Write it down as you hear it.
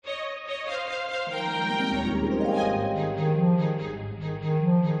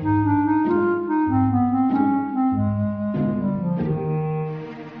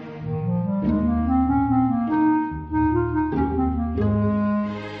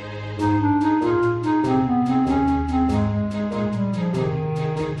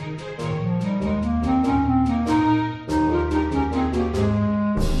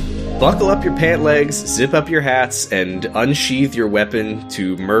Buckle up your pant legs, zip up your hats, and unsheath your weapon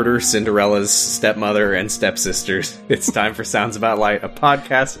to murder Cinderella's stepmother and stepsisters. It's time for Sounds About Light, a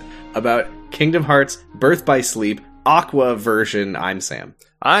podcast about Kingdom Hearts Birth by Sleep, Aqua version. I'm Sam.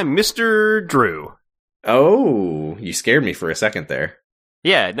 I'm Mr. Drew. Oh, you scared me for a second there.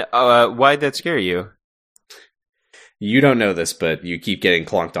 Yeah, why'd that scare you? You don't know this, but you keep getting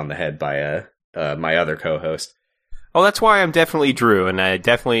clonked on the head by my other co-host. Oh, that's why I'm definitely Drew, and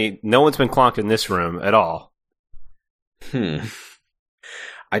no one's been clonked in this room at all.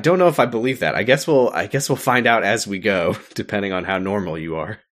 I don't know if I believe that. I guess we'll find out as we go, depending on how normal you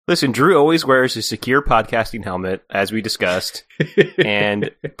are. Listen, Drew always wears a secure podcasting helmet, as we discussed,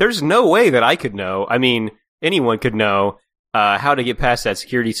 and there's no way that I could know, anyone could know, how to get past that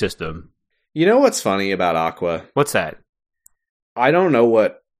security system. You know what's funny about Aqua? What's that? I don't know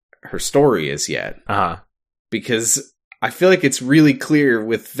what her story is yet. Uh-huh. Because I feel like it's really clear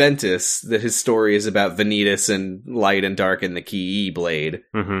with Ventus that his story is about Vanitas and Light and Dark and the Ki Blade.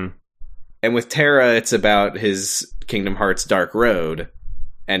 Mm-hmm. And with Terra, it's about his Kingdom Hearts Dark Road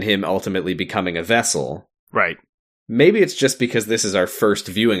and him ultimately becoming a vessel. Right. Maybe it's just because this is our first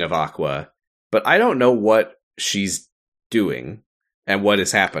viewing of Aqua, but I don't know what she's doing and what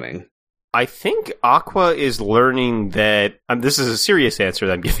is happening. I think Aqua is learning that... this is a serious answer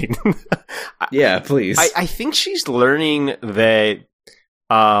that I'm giving. Yeah, please. I think she's learning that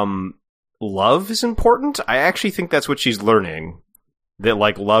love is important. I actually think that's what she's learning. That,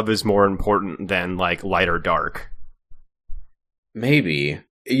 love is more important than, light or dark. Maybe.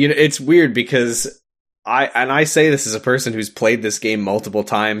 You know, it's weird because I say this as a person who's played this game multiple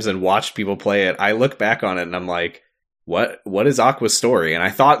times and watched people play it. I look back on it and I'm like... What is Aqua's story? And I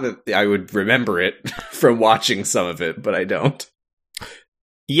thought that I would remember it from watching some of it, but I don't.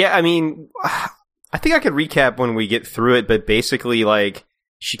 Yeah, I think I could recap when we get through it, but basically,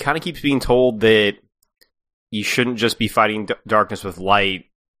 she kind of keeps being told that you shouldn't just be fighting darkness with light,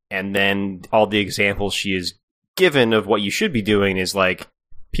 and then all the examples she is given of what you should be doing is,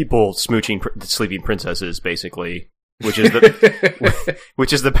 people smooching sleeping princesses, basically. Which is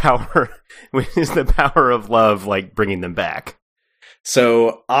the power of love, bringing them back.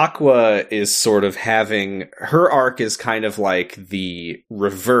 So Aqua is sort of having her arc is kind of like the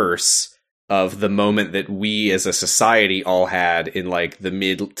reverse of the moment that we as a society all had in the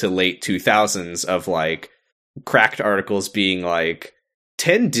mid to late 2000s of cracked articles being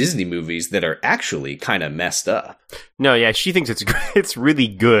 10 Disney movies that are actually kind of messed up. No, yeah, she thinks it's really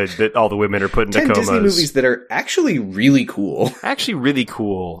good that all the women are put into 10 comas. 10 Disney movies that are actually really cool. Actually really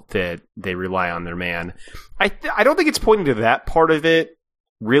cool that they rely on their man. I don't think it's pointing to that part of it,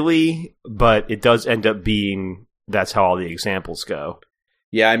 really, but it does end up being that's how all the examples go.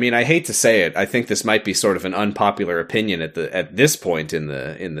 Yeah, I hate to say it. I think this might be sort of an unpopular opinion at this point in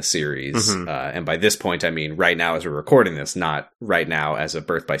the series. Mm-hmm. And by this point, I mean right now as we're recording this, not right now as a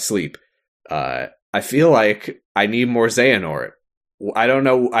Birth by Sleep. I feel like I need more Xehanort. I don't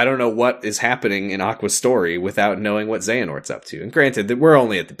know what is happening in Aqua's story without knowing what Xehanort's up to. And granted, that we're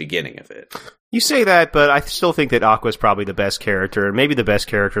only at the beginning of it. You say that, but I still think that Aqua's probably the best character, and maybe the best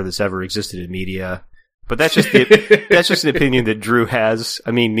character that's ever existed in media. But that's just an opinion that Drew has.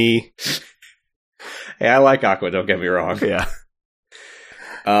 Me. Hey, I like Aqua, don't get me wrong. Yeah.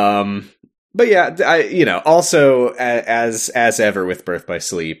 But yeah, also as ever with Birth by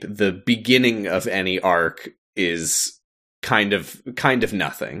Sleep, the beginning of any arc is kind of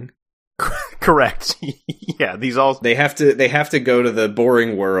nothing. Correct. Yeah, they have to go to the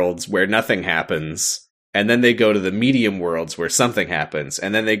boring worlds where nothing happens. And then they go to the medium worlds where something happens,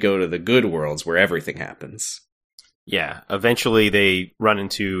 and then they go to the good worlds where everything happens. Yeah, eventually they run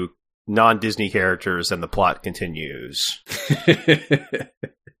into non-Disney characters and the plot continues.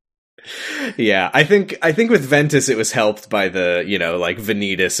 Yeah, I think with Ventus it was helped by the,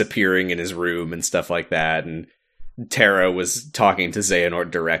 Vanitas appearing in his room and stuff like that, and Terra was talking to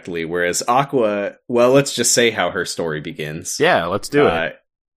Xehanort directly, whereas Aqua, well, let's just say how her story begins. Yeah, let's do it.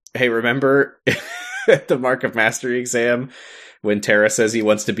 Hey, remember... at the Mark of Mastery exam when Terra says he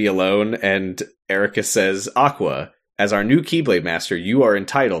wants to be alone and Ericus says, Aqua, as our new Keyblade Master, you are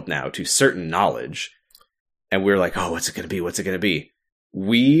entitled now to certain knowledge. And we're like, oh, what's it going to be?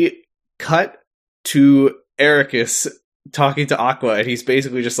 We cut to Ericus talking to Aqua and he's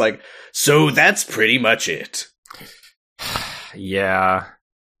basically just like, so that's pretty much it. Yeah.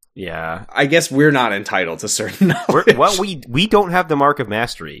 I guess we're not entitled to certain knowledge. We don't have the Mark of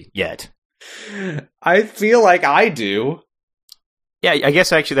Mastery yet. I feel like I do. Yeah, I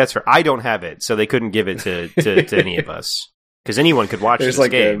guess actually that's fair. I don't have it, so they couldn't give it to any of us. Because anyone could watch this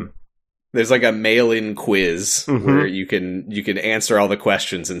game. There's like a mail-in quiz Mhm. where you can answer all the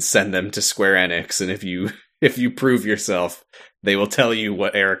questions and send them to Square Enix, and if you prove yourself, they will tell you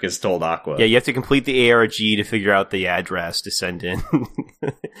what Eric has told Aqua. Yeah, you have to complete the ARG to figure out the address to send in.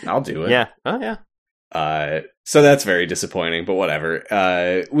 I'll do it. Yeah. Oh, yeah. So that's very disappointing, but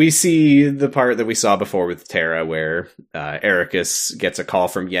whatever. We see the part that we saw before with Terra, where Ericus gets a call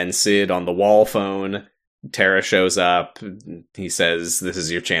from Yen Sid on the wall phone. Terra shows up. He says, "This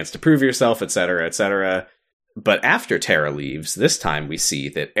is your chance to prove yourself," etc., etc. But after Terra leaves, this time we see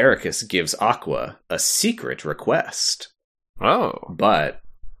that Ericus gives Aqua a secret request. Oh. But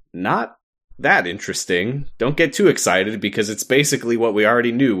not that interesting. Don't get too excited, because it's basically what we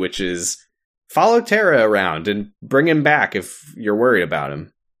already knew, which is follow Terra around and bring him back if you're worried about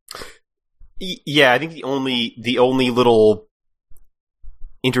him. Yeah, I think the only little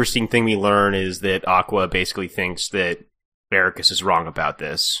interesting thing we learn is that Aqua basically thinks that Ericus is wrong about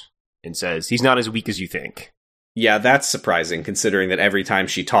this and says he's not as weak as you think. Yeah, that's surprising, considering that every time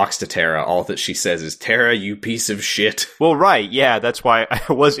she talks to Terra, all that she says is, "Terra, you piece of shit." Well, right, yeah, that's why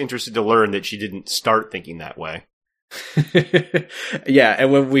I was interested to learn that she didn't start thinking that way. Yeah,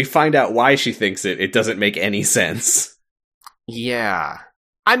 and when we find out why she thinks it, it doesn't make any sense. Yeah.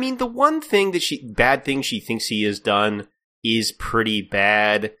 I mean, the one thing that bad thing she thinks he has done is pretty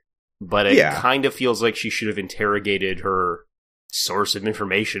bad, but it kind of feels like she should have interrogated her source of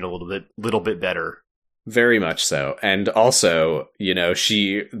information a little bit better. Very much so. And also,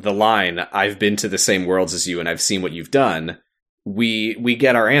 the line, "I've been to the same worlds as you and I've seen what you've done," we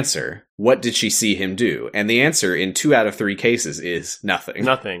get our answer. What did she see him do? And the answer in 2 out of 3 cases is nothing.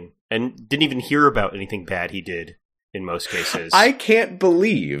 Nothing. And didn't even hear about anything bad he did in most cases. I can't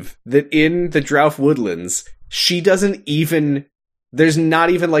believe that in the Drouth Woodlands, she doesn't even... There's not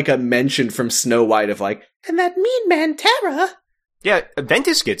even like a mention from Snow White of like, "And that mean man Terra." Yeah,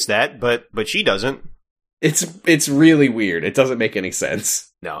 Ventus gets that, but she doesn't. It's really weird. It doesn't make any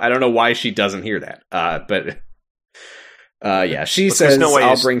sense. No. I don't know why she doesn't hear that. Yeah, she says,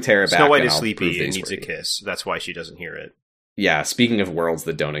 "I'll bring Terra back." Snow White and is I'll sleepy prove and things needs a worthy. kiss. That's why she doesn't hear it. Yeah, speaking of worlds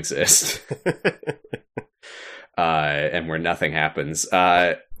that don't exist, and where nothing happens,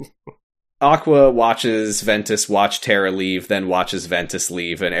 Aqua watches Ventus watch Terra leave, then watches Ventus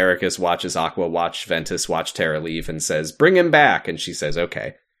leave, and Ericus watches Aqua watch Ventus watch Terra leave, and says, "Bring him back," and she says,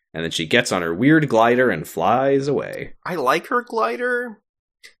 "Okay." And then she gets on her weird glider and flies away. I like her glider,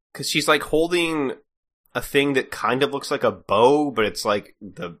 because she's like holding a thing that kind of looks like a bow, but it's like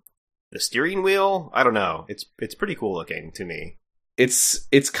the steering wheel. I don't know. It's pretty cool looking to me.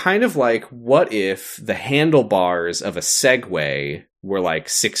 It's kind of like, what if the handlebars of a Segway were like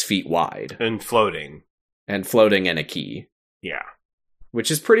 6 feet wide And floating. and floating in a key, Yeah. which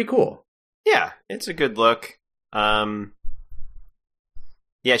is pretty cool. Yeah, it's a good look.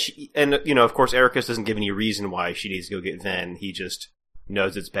 Yeah, of course, Ericus doesn't give any reason why she needs to go get Ven. He just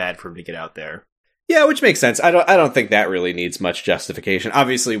knows it's bad for him to get out there. Yeah, which makes sense. I don't think that really needs much justification.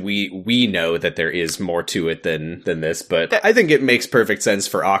 Obviously, we know that there is more to it than this, but I think it makes perfect sense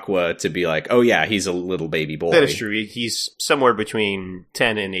for Aqua to be like, "Oh yeah, he's a little baby boy." That is true. He's somewhere between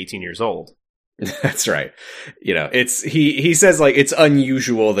 10 and 18 years old. That's right. It's he says like it's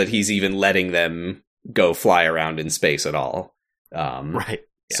unusual that he's even letting them go fly around in space at all. Right.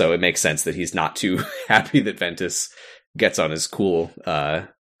 Yeah. So it makes sense that he's not too happy that Ventus gets on his cool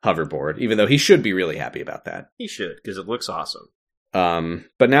hoverboard, even though he should be really happy about that. He should, because it looks awesome.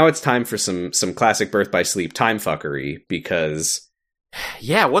 But now it's time for some classic Birth by Sleep time fuckery, because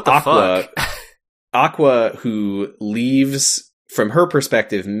yeah, what the fuck? Aqua, who leaves, from her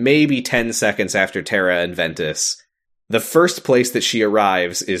perspective, maybe 10 seconds after Terra and Ventus, the first place that she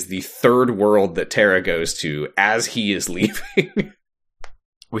arrives is the third world that Terra goes to as he is leaving.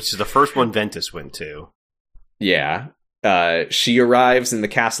 Which is the first one Ventus went to. Yeah. She arrives in the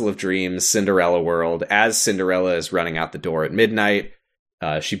Castle of Dreams, Cinderella world, as Cinderella is running out the door at midnight.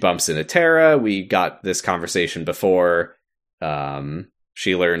 She bumps into Terra. We got this conversation before.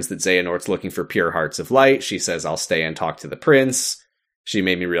 She learns that Xehanort's looking for pure hearts of light. She says, "I'll stay and talk to the prince." She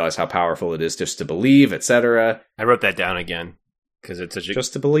made me realize how powerful it is just to believe, etc. I wrote that down again, because it's such a...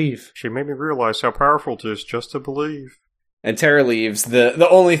 Just to believe. She made me realize how powerful it is just to believe. And Terra leaves. The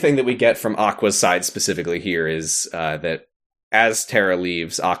only thing that we get from Aqua's side specifically here is that as Terra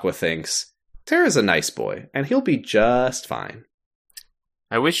leaves, Aqua thinks, Terra's a nice boy, and he'll be just fine.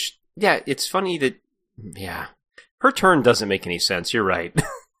 I wish... Yeah, it's funny that... Yeah. Her turn doesn't make any sense, you're right.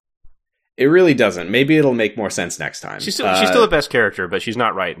 It really doesn't. Maybe it'll make more sense next time. She's still the best character, but she's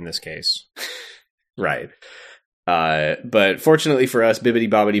not right in this case. Right. But fortunately for us,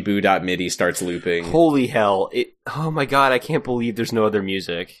 bibbidi-bobbidi-boo.midi starts looping. Holy hell. Oh my god, I can't believe there's no other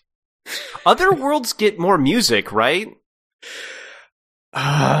music. Other worlds get more music, right?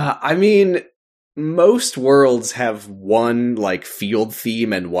 I mean, most worlds have one, like, field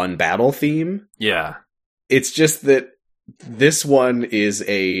theme and one battle theme. Yeah. It's just that this one is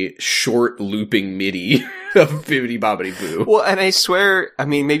a short looping MIDI of Bibbidi Bobbidi Boo. Well, and I swear, I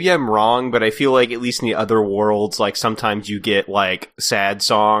mean, maybe I'm wrong, but I feel like at least in the other worlds, like, sometimes you get, like, sad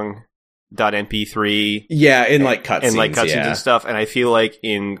song .mp3. Yeah, in, like, cutscenes. And, like, cutscenes and stuff, and I feel like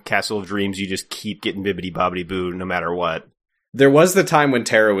in Castle of Dreams, you just keep getting Bibbidi Bobbidi Boo no matter what. There was the time when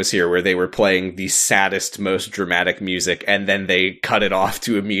Terra was here where they were playing the saddest, most dramatic music, and then they cut it off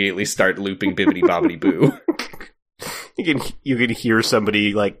to immediately start looping Bibbidi Bobbidi Boo. You can hear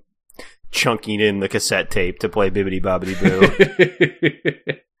somebody, like, chunking in the cassette tape to play Bibbidi Bobbidi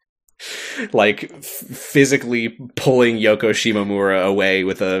Boo. Like, physically pulling Yoko Shimomura away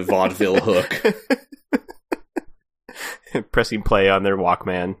with a vaudeville hook. Pressing play on their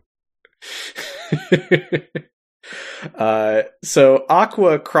Walkman. So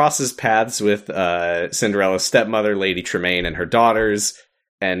Aqua crosses paths with Cinderella's stepmother, Lady Tremaine, and her daughters,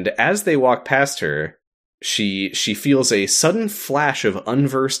 and as they walk past her, she feels a sudden flash of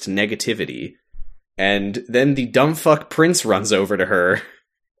unversed negativity, and then the dumbfuck prince runs over to her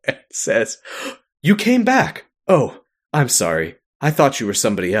and says, "You came back! Oh, I'm sorry. I thought you were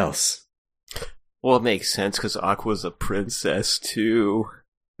somebody else." Well, it makes sense, because Aqua's a princess, too.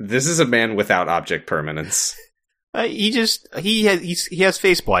 This is a man without object permanence. He has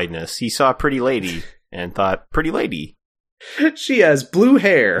face blindness. He saw a pretty lady and thought, pretty lady. She has blue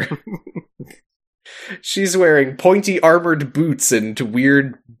hair. She's wearing pointy armored boots and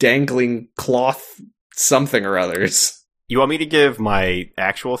weird dangling cloth something or others. You want me to give my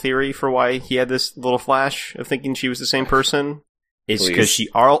actual theory for why he had this little flash of thinking she was the same person? It's because she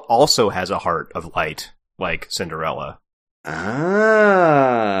also has a heart of light, like Cinderella.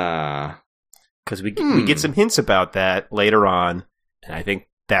 Ah. Because we get some hints about that later on, and I think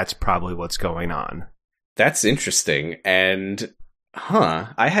that's probably what's going on. That's interesting, and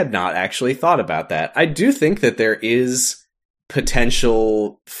I had not actually thought about that. I do think that there is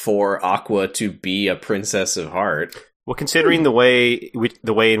potential for Aqua to be a princess of heart. Well, considering the way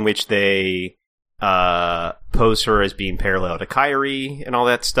in which they pose her as being parallel to Kairi and all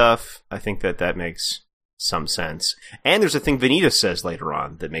that stuff, I think that makes some sense. And there's a thing Vanitas says later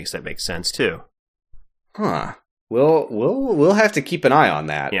on that makes sense too. Huh. We'll have to keep an eye on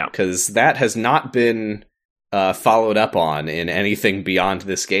that. Yeah. Because that has not been followed up on in anything beyond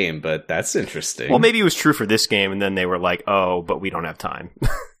this game, but that's interesting. Well, maybe it was true for this game, and then they were like, oh, but we don't have time.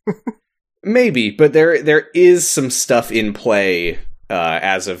 Maybe, but there is some stuff in play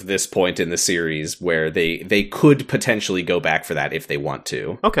as of this point in the series where they could potentially go back for that if they want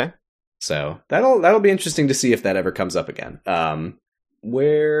to. Okay. So that'll be interesting to see if that ever comes up again.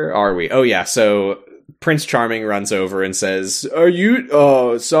 Where are we? Oh yeah, so Prince Charming runs over and says, "Are you?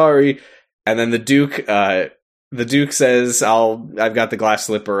 Oh, sorry." And then the Duke says, "I've got the glass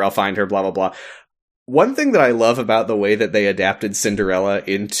slipper. I'll find her." Blah blah blah. One thing that I love about the way that they adapted Cinderella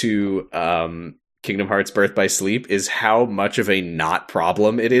into Kingdom Hearts Birth by Sleep is how much of a not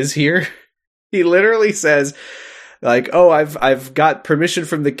problem it is here. He literally says, like, "Oh, I've got permission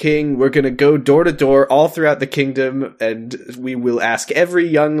from the king. We're going to go door to door all throughout the kingdom, and we will ask every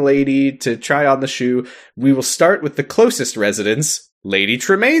young lady to try on the shoe. We will start with the closest residence, Lady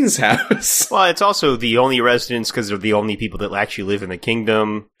Tremaine's house." Well, it's also the only residence because they're the only people that actually live in the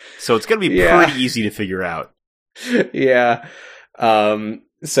kingdom. So it's going to be pretty easy to figure out. Yeah.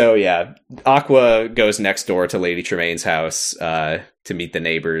 So yeah, Aqua goes next door to Lady Tremaine's house to meet the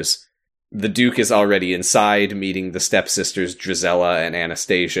neighbors. The Duke is already inside, meeting the stepsisters Drizella and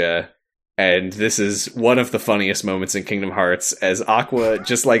Anastasia, and this is one of the funniest moments in Kingdom Hearts, as Aqua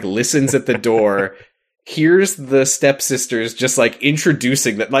just, like, listens at the door, hears the stepsisters just, like,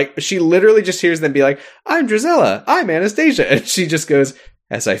 introducing them. Like, she literally just hears them be like, "I'm Drizella, I'm Anastasia," and she just goes,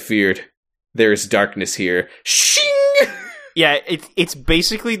 "As I feared, there is darkness here." Shing! Yeah, it's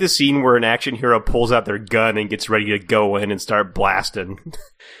basically the scene where an action hero pulls out their gun and gets ready to go in and start blasting.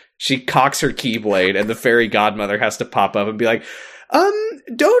 She cocks her Keyblade, and the fairy godmother has to pop up and be like,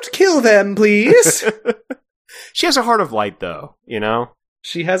 "Don't kill them, please." She has a heart of light, though, you know?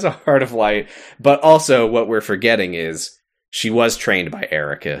 She has a heart of light, but also what we're forgetting is she was trained by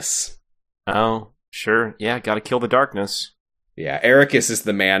Ericus. Oh, sure. Yeah, gotta kill the darkness. Yeah, Ericus is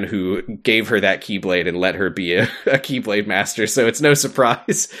the man who gave her that Keyblade and let her be a Keyblade master, so it's no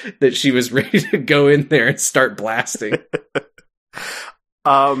surprise that she was ready to go in there and start blasting.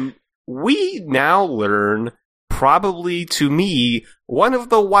 We now learn, probably to me, one of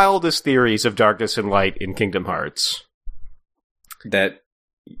the wildest theories of darkness and light in Kingdom Hearts. That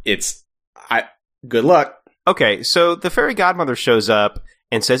good luck. Okay, so the fairy godmother shows up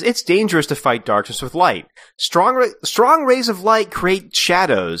and says it's dangerous to fight darkness with light. Strong rays of light create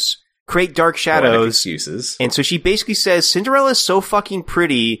dark shadows. Excuses. And so she basically says Cinderella is so fucking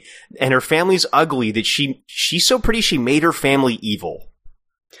pretty and her family's ugly that she's so pretty she made her family evil.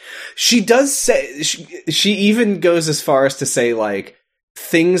 She does say, she even goes as far as to say, like,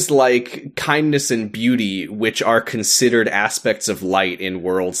 things like kindness and beauty, which are considered aspects of light in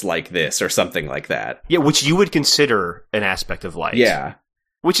worlds like this, or something like that. Yeah, which you would consider an aspect of light. Yeah.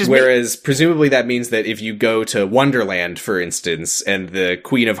 Whereas, presumably that means that if you go to Wonderland, for instance, and the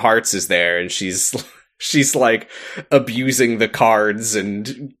Queen of Hearts is there, and she's like abusing the cards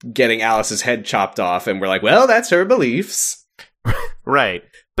and getting Alice's head chopped off, and we're like, well, that's her beliefs. Right.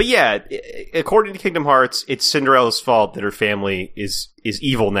 But yeah, according to Kingdom Hearts, it's Cinderella's fault that her family is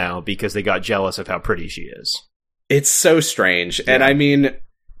evil now because they got jealous of how pretty she is. It's so strange. Yeah. And I mean,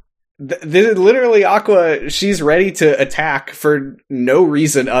 literally Aqua, she's ready to attack for no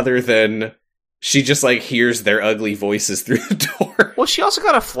reason other than she just like hears their ugly voices through the door. Well, she also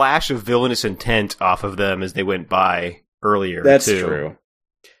got a flash of villainous intent off of them as they went by earlier. That's true.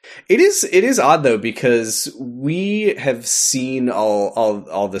 It is odd though, because we have seen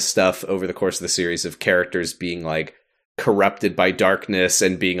all the stuff over the course of the series of characters being like corrupted by darkness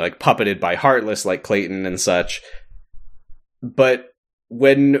and being like puppeted by Heartless, like Clayton and such. But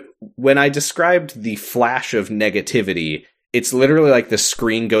when I described the flash of negativity, it's literally like the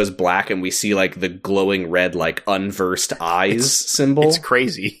screen goes black and we see like the glowing red, like unversed eyes symbol. It's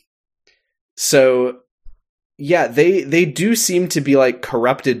crazy. So yeah, they do seem to be like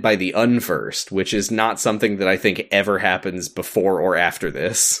corrupted by the unversed, which is not something that I think ever happens before or after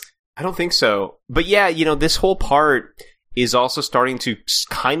this. I don't think so. But yeah, you know, this whole part is also starting to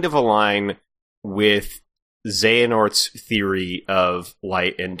kind of align with Xehanort's theory of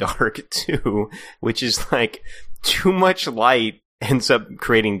light and dark too, which is like too much light ends up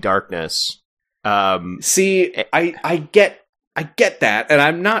creating darkness. See, I get that, and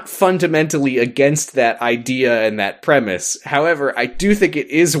I'm not fundamentally against that idea and that premise. However, I do think it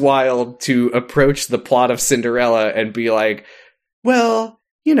is wild to approach the plot of Cinderella and be like, well,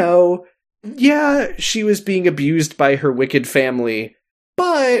 you know, yeah, she was being abused by her wicked family,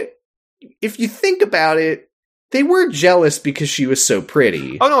 but if you think about it, they were jealous because she was so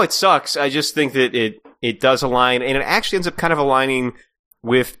pretty. Oh no, it sucks. I just think that it does align, and it actually ends up kind of aligning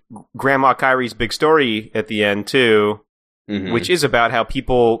with Grandma Kyrie's big story at the end too. Mm-hmm. Which is about how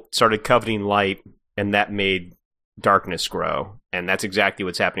people started coveting light, and that made darkness grow. And that's exactly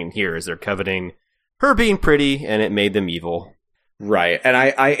what's happening here, is they're coveting her being pretty, and it made them evil. Right, and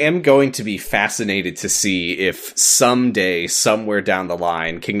I am going to be fascinated to see if someday, somewhere down the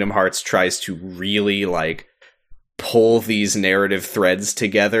line, Kingdom Hearts tries to really, like, pull these narrative threads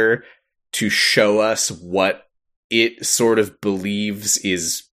together to show us what it sort of believes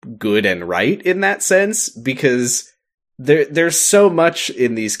is good and right in that sense, because there's so much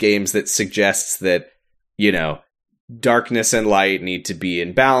in these games that suggests that, you know, darkness and light need to be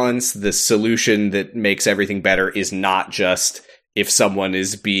in balance. The solution that makes everything better is not just if someone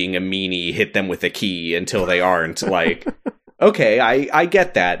is being a meanie, hit them with a key until they aren't. Like, okay, I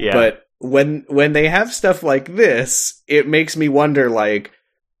get that. Yeah. But when they have stuff like this, it makes me wonder, like,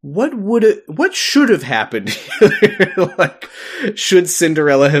 what should have happened? Like, should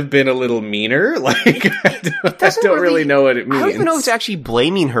Cinderella have been a little meaner? Like, I don't really know what it means. I don't even know if it's actually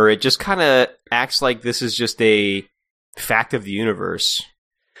blaming her. It just kind of acts like this is just a fact of the universe.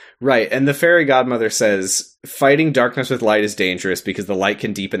 Right, and the fairy godmother says, fighting darkness with light is dangerous because the light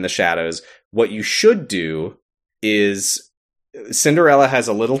can deepen the shadows. What you should do is, Cinderella has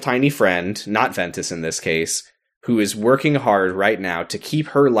a little tiny friend, not Ventus in this case, who is working hard right now to keep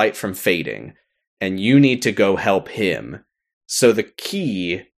her light from fading, and you need to go help him. So the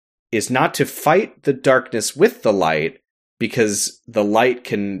key is not to fight the darkness with the light, because the light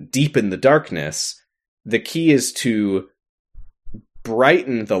can deepen the darkness. The key is to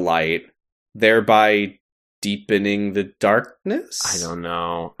brighten the light, thereby deepening the darkness? I don't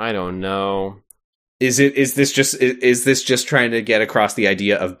know. Is this just trying to get across the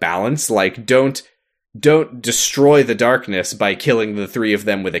idea of balance? Like, don't destroy the darkness by killing the three of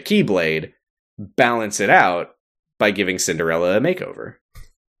them with a Keyblade. Balance it out by giving Cinderella a makeover.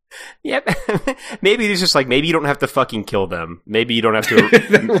 Yep. Maybe it's just like, maybe you don't have to fucking kill them. Maybe you don't have to.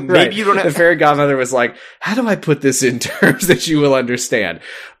 Right. Maybe you don't have. The fairy godmother was like, how do I put this in terms that you will understand?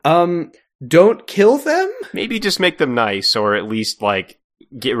 Don't kill them? Maybe just make them nice, or at least, like,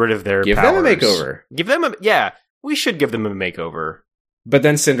 get rid of their powers. Them a makeover. Yeah, we should give them a makeover. But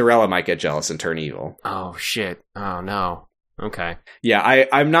then Cinderella might get jealous and turn evil. Oh, shit. Oh, no. Okay. Yeah,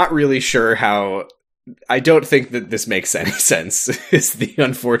 I'm not really sure how... I don't think that this makes any sense, is the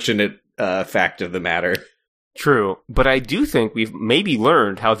unfortunate fact of the matter. True, but I do think we've maybe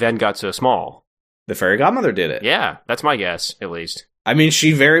learned how Ven got so small. The fairy godmother did it. Yeah, that's my guess, at least. I mean,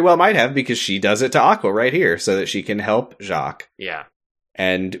 she very well might have, because she does it to Aqua right here, so that she can help Jacques. Yeah.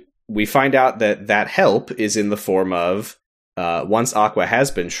 And we find out that help is in the form of, once Aqua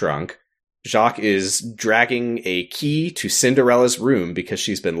has been shrunk, Jacques is dragging a key to Cinderella's room because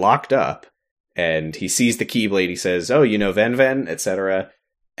she's been locked up. And he sees the Keyblade, he says, oh, you know Ven, etc.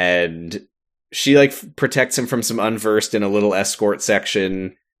 And she, like, protects him from some unversed in a little escort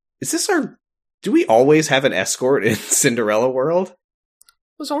section. Is this do we always have an escort in Cinderella World?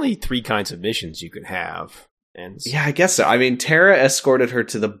 There's only 3 kinds of missions you can have. And yeah, I guess so. I mean, Terra escorted her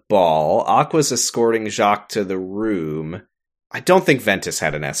to the ball. Aqua's escorting Jacques to the room. I don't think Ventus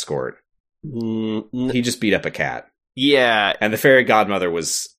had an escort. He just beat up a cat. Yeah. And the fairy godmother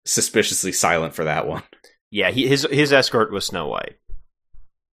was suspiciously silent for that one. Yeah, his escort was Snow White.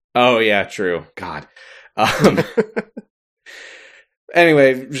 Oh, yeah, true. God.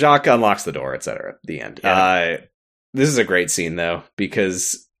 Anyway, Jacques unlocks the door, etc. The end. Yeah. This is a great scene, though,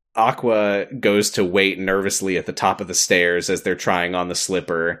 because Aqua goes to wait nervously at the top of the stairs as they're trying on the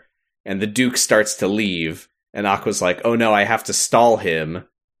slipper, and the Duke starts to leave, and Aqua's like, oh no, I have to stall him.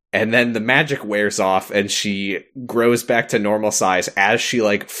 And then the magic wears off, and she grows back to normal size as she,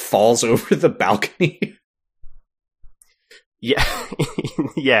 like, falls over the balcony. Yeah.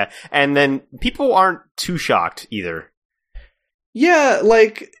 Yeah. And then people aren't too shocked, either. Yeah,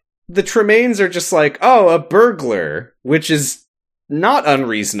 like, the Tremaines are just like, oh, a burglar, which is not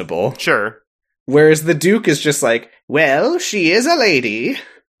unreasonable. Sure. Whereas the Duke is just like, well, she is a lady.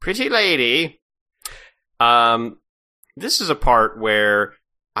 Pretty lady. This is a part where...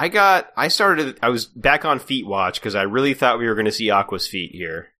 I was back on feet watch because I really thought we were going to see Aqua's feet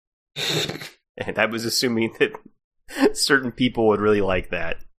here. And I was assuming that certain people would really like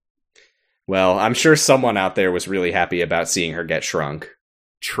that. Well, I'm sure someone out there was really happy about seeing her get shrunk.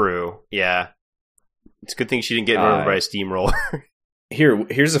 True, yeah. It's a good thing she didn't get run over by a steamroller.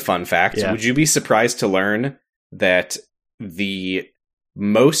 Here's a fun fact. Yeah. Would you be surprised to learn that the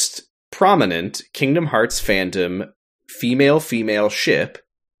most prominent Kingdom Hearts fandom female ship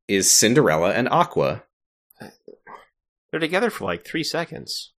is Cinderella and Aqua? They're together for like 3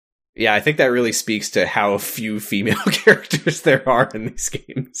 seconds. Yeah, I think that really speaks to how few female characters there are in these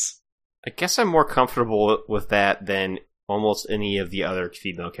games. I guess I'm more comfortable with that than almost any of the other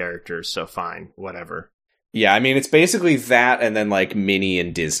female characters, so fine, whatever. Yeah, I mean, it's basically that and then like Minnie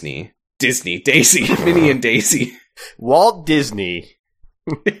and Daisy. Minnie and Daisy. Walt Disney.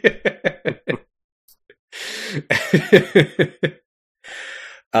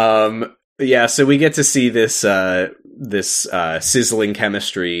 Yeah, so we get to see this sizzling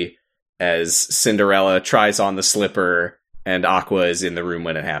chemistry as Cinderella tries on the slipper and Aqua is in the room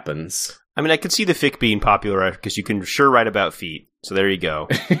when it happens. I mean, I could see the fic being popular because you can sure write about feet. So there you go.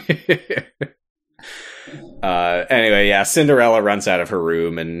 Anyway, yeah, Cinderella runs out of her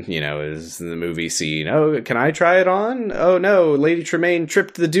room and, is in the movie scene. Oh, can I try it on? Oh no, Lady Tremaine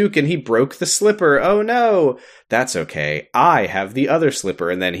tripped the Duke and he broke the slipper. Oh no. That's okay. I have the other slipper.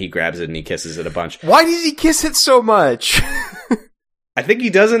 And then he grabs it and he kisses it a bunch. Why does he kiss it so much? I think he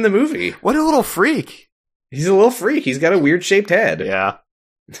does in the movie. What a little freak. He's a little freak. He's got a weird shaped head. Yeah.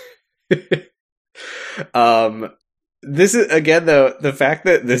 This is, again, though, the fact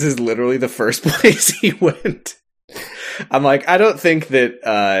that this is literally the first place he went. I'm like, I don't think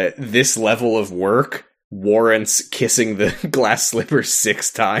that this level of work warrants kissing the glass slipper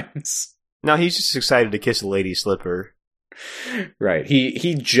 6 times. No, he's just excited to kiss a lady's slipper. Right.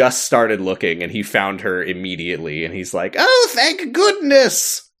 He just started looking and he found her immediately and he's like, oh, thank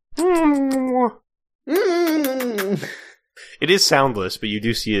goodness! It is soundless, but you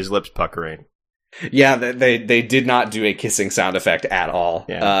do see his lips puckering. Yeah, they did not do a kissing sound effect at all.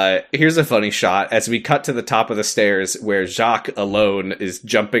 Yeah. Here's a funny shot as we cut to the top of the stairs where Jacques alone is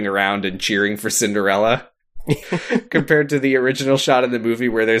jumping around and cheering for Cinderella. Compared to the original shot in the movie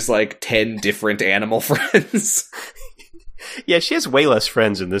where there's like 10 different animal friends. Yeah, she has way less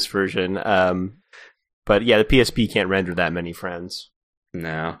friends in this version. But yeah, the PSP can't render that many friends.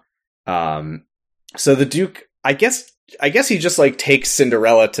 No. So the Duke, I guess he just like takes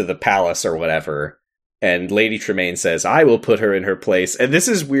Cinderella to the palace or whatever. And Lady Tremaine says, I will put her in her place. And this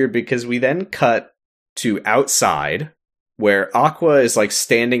is weird because we then cut to outside where Aqua is like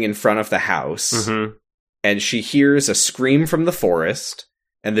standing in front of the house. Mm-hmm. And she hears a scream from the forest,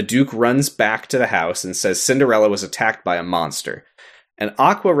 and the Duke runs back to the house and says Cinderella was attacked by a monster. And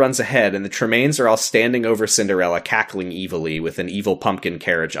Aqua runs ahead, and the Tremaines are all standing over Cinderella, cackling evilly with an evil pumpkin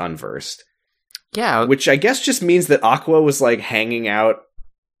carriage unversed. Yeah. Which I guess just means that Aqua was, like, hanging out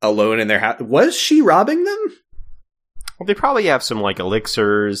alone in their house. Was she robbing them? Well, they probably have some, like,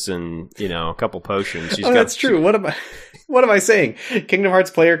 elixirs and, you know, a couple potions. That's true. What am I saying? Kingdom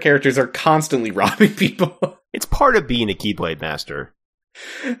Hearts player characters are constantly robbing people. It's part of being a Keyblade Master.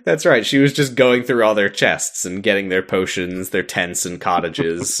 That's right. She was just going through all their chests and getting their potions, their tents and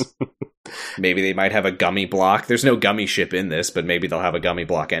cottages. Maybe they might have a gummy block. There's no gummy ship in this, but maybe they'll have a gummy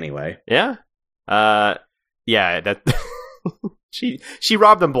block anyway. Yeah. Yeah, that she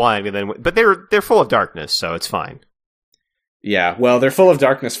robbed them blind, and then but they're full of darkness, so it's fine. Yeah, well, they're full of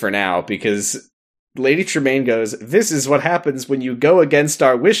darkness for now because Lady Tremaine goes, "This is what happens when you go against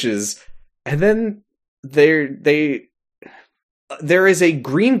our wishes," and then there is a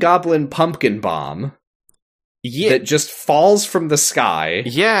Green Goblin pumpkin bomb that just falls from the sky.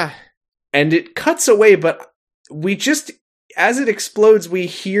 Yeah. And it cuts away, but we just, as it explodes, we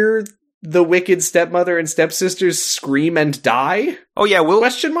hear the wicked stepmother and stepsisters scream and die? Oh, yeah.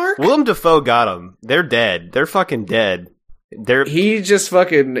 Question mark? Willem Dafoe got them. They're dead. They're fucking dead. He just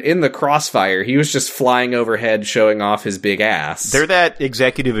fucking, in the crossfire, he was just flying overhead showing off his big ass. They're that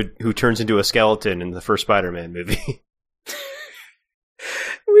executive who turns into a skeleton in the first Spider-Man movie.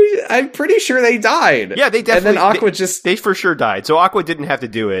 I'm pretty sure they died. Yeah, they definitely. And then Aqua they for sure died. So Aqua didn't have to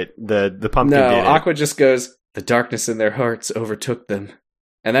do it. The pumpkin did it. Aqua just goes, the darkness in their hearts overtook them.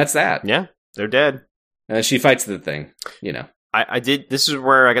 And that's that. Yeah, they're dead. And she fights the thing, you know. I did. This is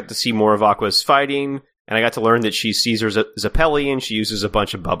where I got to see more of Aqua's fighting, and I got to learn that she's Caesar Zappelli, and she uses a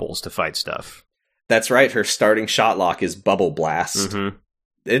bunch of bubbles to fight stuff. That's right. Her starting shot lock is Bubble Blast. Mm-hmm.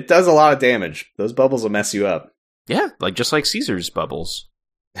 It does a lot of damage. Those bubbles will mess you up. Yeah, just like Caesar's bubbles.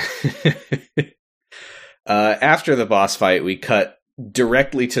 After the boss fight, we cut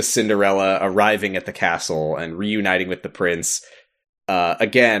directly to Cinderella arriving at the castle and reuniting with the prince.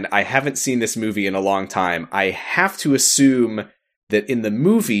 Again, I haven't seen this movie in a long time. I have to assume that in the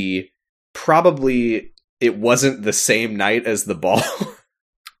movie, probably it wasn't the same night as the ball.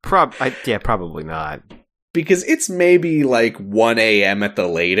 Probably not. Because it's maybe like 1 a.m. at the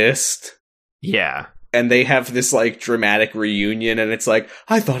latest. Yeah. And they have this, like, dramatic reunion, and it's like,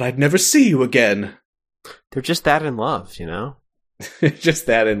 I thought I'd never see you again. They're just that in love, you know? Just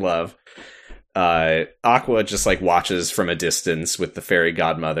that in love. Aqua just, like, watches from a distance with the fairy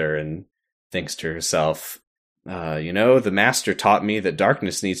godmother and thinks to herself, you know, the master taught me that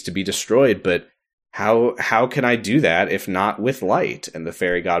darkness needs to be destroyed, but how can I do that if not with light? And the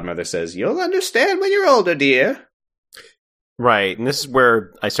fairy godmother says, you'll understand when you're older, dear. Right, and this is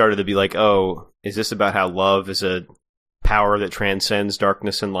where I started to be like, oh, is this about how love is a power that transcends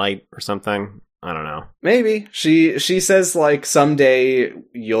darkness and light or something? I don't know. Maybe. She says, like, someday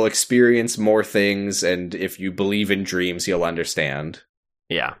you'll experience more things, and if you believe in dreams, you'll understand.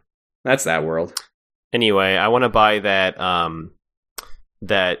 Yeah. That's that world. Anyway, I want to buy that,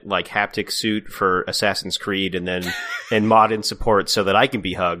 like, haptic suit for Assassin's Creed and mod in support so that I can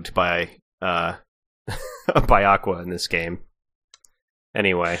be hugged by Aqua in this game.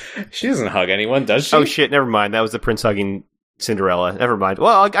 Anyway. She doesn't hug anyone, does she? Oh shit, never mind. That was the prince hugging Cinderella. Never mind.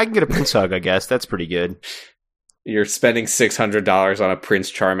 Well, I can get a prince hug, I guess. That's pretty good. You're spending $600 on a Prince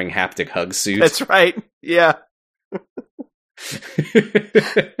Charming haptic hug suit. That's right. Yeah.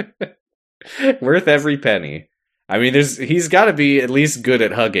 Worth every penny. I mean, he's got to be at least good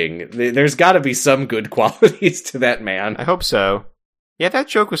at hugging. There's got to be some good qualities to that man. I hope so. Yeah, that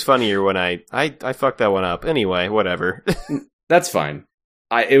joke was funnier when I fucked that one up. Anyway, whatever. That's fine.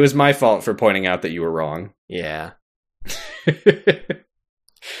 It was my fault for pointing out that you were wrong. Yeah.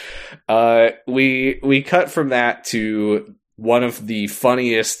 We cut from that to one of the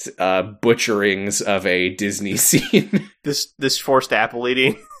funniest butcherings of a Disney scene. This forced apple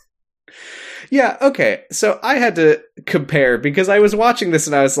eating. Yeah, okay. So I had to compare because I was watching this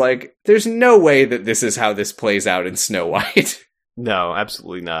and I was like, there's no way that this is how this plays out in Snow White. No,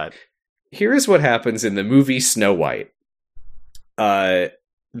 absolutely not. Here is what happens in the movie Snow White.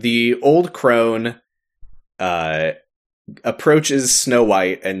 The old crone approaches Snow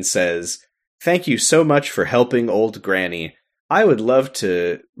White and says, "Thank you so much for helping old Granny. I would love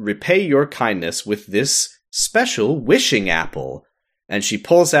to repay your kindness with this special wishing apple." And she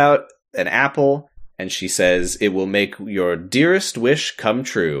pulls out an apple and she says, "It will make your dearest wish come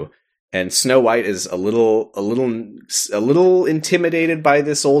true." And Snow White is a little intimidated by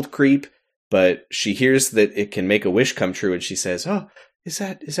this old creep, but she hears that it can make a wish come true, and she says, "Oh, is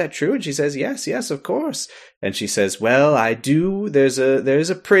that true?" And she says, yes, of course. And she says, "Well, I do. There's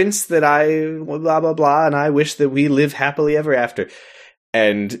a prince that I blah blah blah, and I wish that we live happily ever after."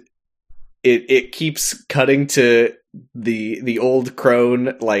 and it keeps cutting to the old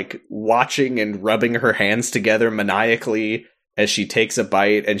crone, like, watching and rubbing her hands together maniacally as she takes a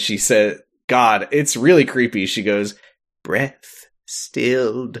bite, and she said, God, it's really creepy. She goes, breath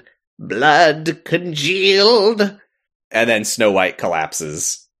stilled, blood congealed, and then Snow White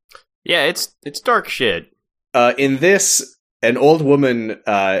collapses. Yeah, it's dark shit. In this, an old woman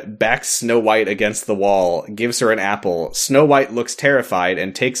backs Snow White against the wall, gives her an apple. Snow White looks terrified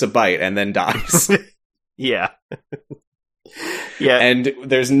and takes a bite and then dies. Yeah. Yeah. And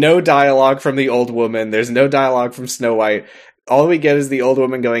there's no dialogue from the old woman. There's no dialogue from Snow White. All we get is the old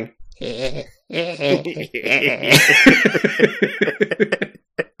woman going, It's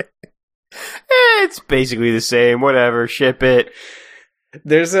basically the same. Whatever. Ship it.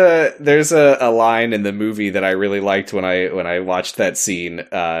 There's a line in the movie that I really liked when I watched that scene,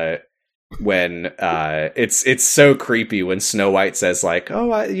 when it's so creepy when Snow White says, like,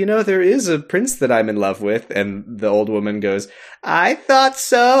 oh, there is a prince that I'm in love with, and the old woman goes, I thought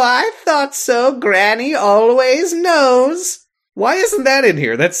so, Granny always knows. Why isn't that in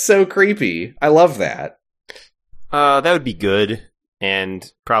here? That's so creepy. I love that. That would be good, and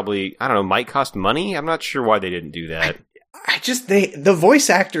probably, I don't know, might cost money? I'm not sure why they didn't do that. The voice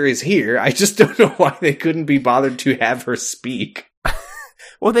actor is here. I just don't know why they couldn't be bothered to have her speak.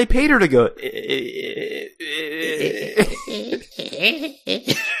 Well, they paid her to go.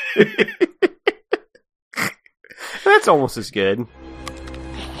 That's almost as good.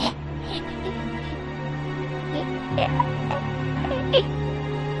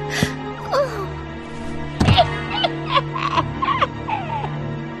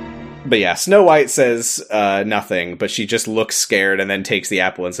 But yeah, Snow White says nothing, but she just looks scared and then takes the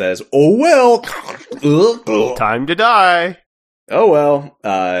apple and says, oh well. Time to die. Oh well.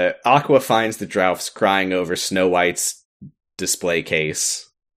 Aqua finds the Droughts crying over Snow White's display case.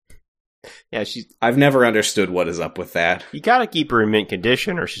 Yeah, I've never understood what is up with that. You gotta keep her in mint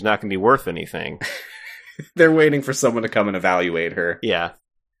condition or she's not gonna be worth anything. They're waiting for someone to come and evaluate her. Yeah.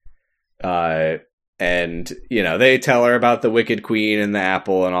 And, they tell her about the Wicked Queen and the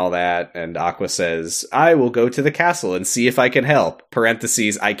apple and all that, and Aqua says, I will go to the castle and see if I can help.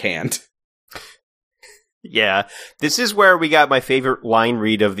 Parentheses, I can't. Yeah, this is where we got my favorite line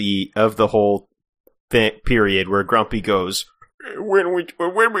read of the whole period, where Grumpy goes, when we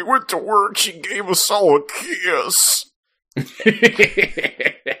went to work, she gave us all a kiss.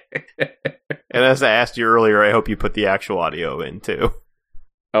 And as I asked you earlier, I hope you put the actual audio in, too.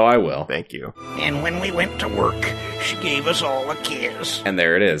 Oh, I will. Thank you. And when we went to work, she gave us all a kiss. And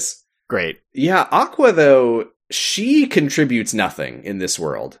there it is. Great. Yeah, Aqua, though, she contributes nothing in this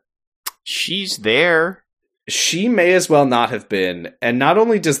world. She's there. She may as well not have been, and not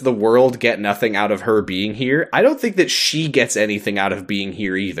only does the world get nothing out of her being here, I don't think that she gets anything out of being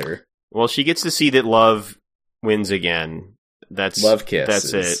here either. Well, she gets to see that love wins again. That's love kiss.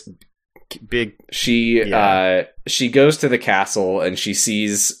 That's it. Big. She goes to the castle and she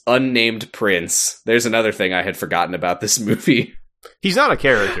sees unnamed prince. There's another thing I had forgotten about this movie. He's not a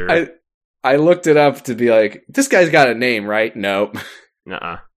character. I looked it up to be like, this guy's got a name, right? Nope.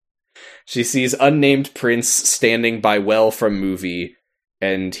 Nuh-uh. She sees unnamed prince standing by well from movie,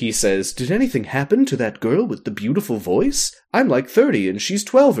 and he says, did anything happen to that girl with the beautiful voice? I'm like 30 and she's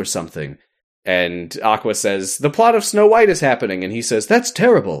 12 or something. And Aqua says, the plot of Snow White is happening, and he says, that's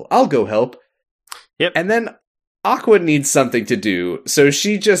terrible, I'll go help. Yep. And then Aqua needs something to do, so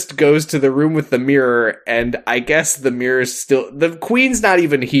she just goes to the room with the mirror, and I guess the mirror's still... The queen's not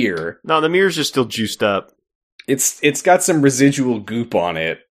even here. No, the mirror's just still juiced up. It's got some residual goop on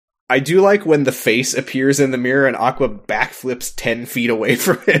it. I do like when the face appears in the mirror and Aqua backflips 10 feet away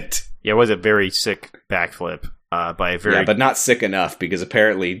from it. Yeah, it was a very sick backflip. Yeah, but not sick enough, because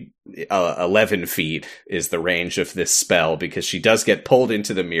apparently 11 feet is the range of this spell, because she does get pulled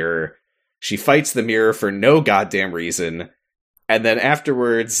into the mirror. She fights the mirror for no goddamn reason, and then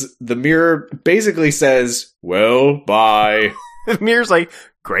afterwards, the mirror basically says, well, bye. The mirror's like,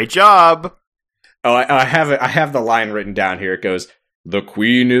 great job. Oh, I have the line written down here. It goes, the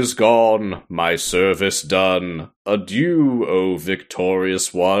queen is gone, my service done. Adieu, O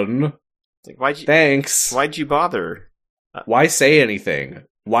victorious one. Like, Thanks. Why'd you bother? Why say anything?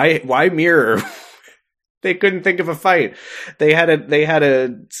 Why mirror? They couldn't think of a fight. They had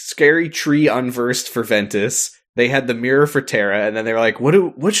a scary tree unversed for Ventus. They had the mirror for Terra, and then they were like,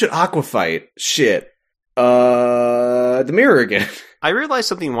 what should Aqua fight? Shit. The mirror again. I realized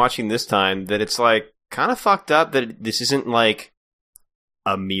something watching this time, that it's like kind of fucked up that this isn't like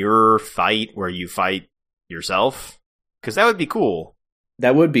a mirror fight where you fight yourself. Because that would be cool.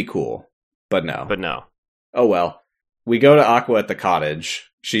 That would be cool. But no. But no. Oh well. we go to Aqua at the cottage.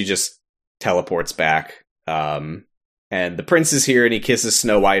 She just teleports back. And the prince is here and he kisses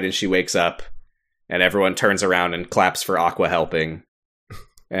Snow White and she wakes up. And everyone turns around and claps for Aqua helping.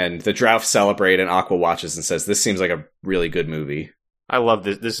 And the Droughts celebrate and Aqua watches and says, this seems like a really good movie. I love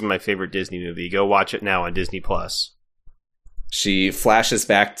this. This is my favorite Disney movie. Go watch it now on Disney+. She flashes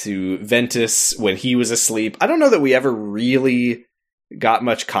back to Ventus when he was asleep. I don't know that we ever really got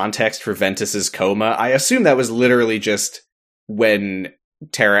much context for Ventus's coma. I assume that was literally just when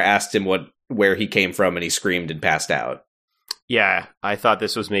Tara asked him where he came from and he screamed and passed out. Yeah, I thought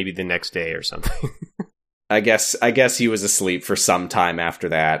this was maybe the next day or something. I guess he was asleep for some time after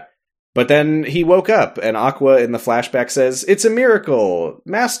that. But then he woke up and Aqua in the flashback says, "It's a miracle!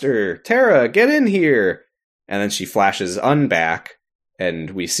 Master, Tara, get in here!" And then she flashes unback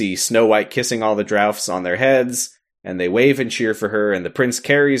and we see Snow White kissing all the Droughts on their heads and they wave and cheer for her and the prince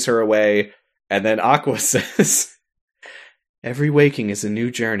carries her away. And then Aqua says, "Every waking is a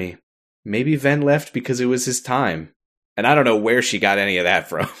new journey. Maybe Ven left because it was his time." And I don't know where she got any of that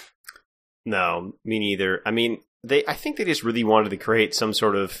from. No, me neither. I mean, I think they just really wanted to create some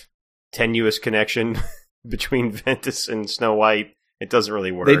sort of tenuous connection between Ventus and Snow White. It doesn't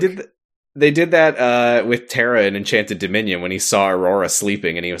really work. They did that with Tara in Enchanted Dominion when he saw Aurora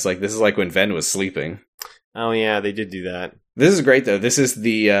sleeping, and he was like, "This is like when Ven was sleeping." Oh yeah, they did do that. This is great though. This is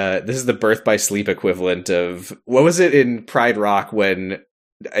the Birth by Sleep equivalent of what was it in Pride Rock when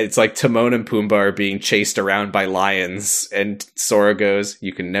it's like Timon and Pumbaa are being chased around by lions, and Sora goes,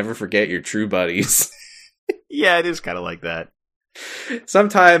 "You can never forget your true buddies." Yeah, it is kind of like that.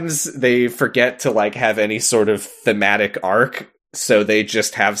 Sometimes they forget to like have any sort of thematic arc, so they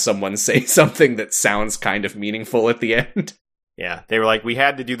just have someone say something that sounds kind of meaningful at the end. Yeah, they were like, we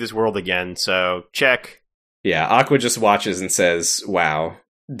had to do this world again, so check. Yeah, Aqua just watches and says, "Wow,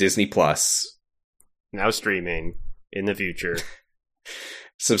 Disney Plus. Now streaming in the future."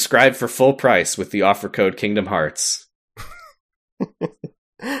 Subscribe for full price with the offer code Kingdom Hearts.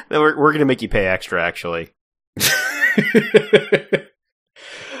 We're going to make you pay extra, actually.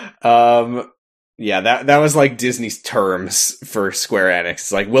 Yeah, that was like Disney's terms for Square Enix.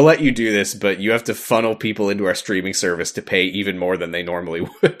 It's like, we'll let you do this, but you have to funnel people into our streaming service to pay even more than they normally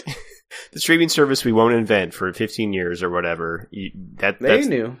would. The streaming service we won't invent for 15 years or whatever. They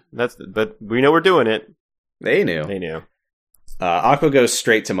knew. But we know we're doing it. They knew. They knew. Aqua goes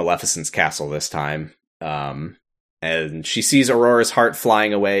straight to Maleficent's castle this time. And she sees Aurora's heart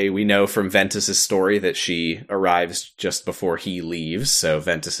flying away. We know from Ventus's story that she arrives just before he leaves, so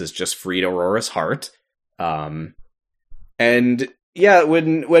Ventus has just freed Aurora's heart. And yeah,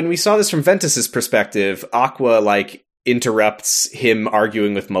 when we saw this from Ventus's perspective, Aqua like interrupts him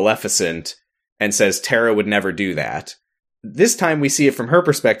arguing with Maleficent and says Tara would never do that. This time we see it from her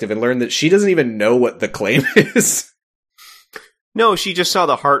perspective and learn that she doesn't even know what the claim is. No, she just saw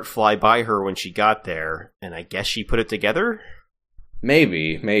the heart fly by her when she got there, and I guess she put it together?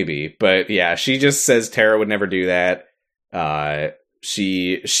 Maybe. But yeah, she just says Tara would never do that.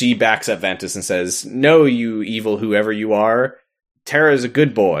 She backs up Ventus and says, "No, you evil whoever you are. Tara is a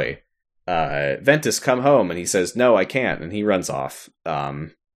good boy. Ventus, come home." And he says, "No, I can't." And he runs off.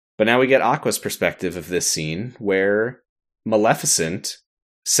 But now we get Aqua's perspective of this scene, where Maleficent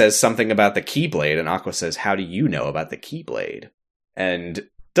says something about the Keyblade, and Aqua says, "How do you know about the Keyblade?" And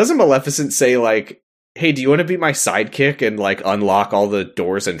doesn't Maleficent say, like, "Hey, do you want to be my sidekick and, like, unlock all the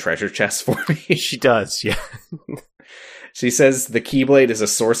doors and treasure chests for me?" She does, yeah. She says the Keyblade is a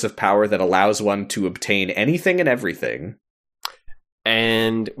source of power that allows one to obtain anything and everything.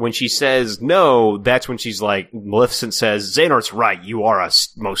 And when she says no, that's when she's like, Maleficent says, "Xehanort's right, you are a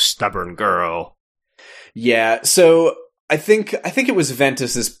most stubborn girl." Yeah, so I think it was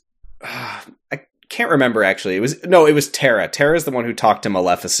Ventus's... I can't remember, actually. It was Tara. Tara's the one who talked to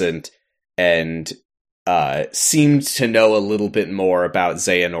Maleficent and seemed to know a little bit more about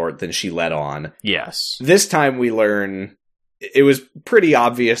Xehanort than she let on. Yes. This time we learn... It was pretty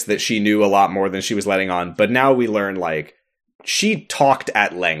obvious that she knew a lot more than she was letting on, but now we learn, like, she talked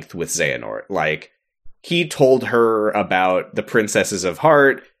at length with Xehanort. Like, he told her about the Princesses of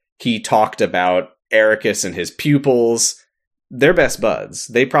Heart. He talked about Ericus and his pupils. They're best buds.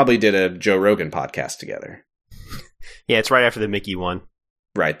 They probably did a Joe Rogan podcast together. Yeah, it's right after the Mickey one.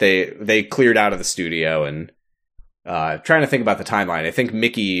 Right. They cleared out of the studio and trying to think about the timeline. I think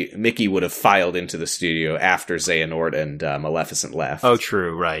Mickey would have filed into the studio after Xehanort and Maleficent left. Oh,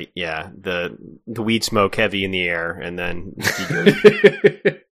 true. Right. Yeah. The weed smoke heavy in the air, and then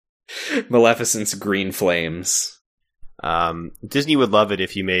Mickey Maleficent's green flames. Disney would love it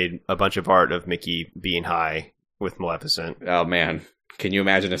if you made a bunch of art of Mickey being high with Maleficent. Oh man, can you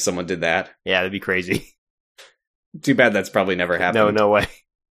imagine if someone did that? Yeah, that'd be crazy. Too bad that's probably never happened. No way.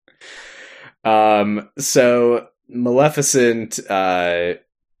 So Maleficent,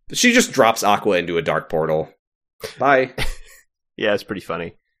 she just drops Aqua into a dark portal. Bye. Yeah, it's pretty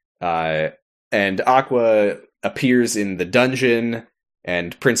funny. And Aqua appears in the dungeon,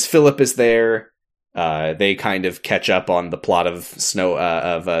 and Prince Philip is there. They kind of catch up on the plot of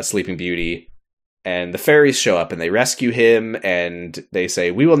Sleeping Beauty, and the fairies show up and they rescue him, and they say,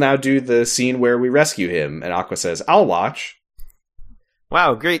 "We will now do the scene where we rescue him." And Aqua says, "I'll watch."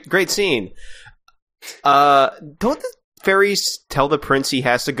 Wow, great scene. Don't the fairies tell the prince he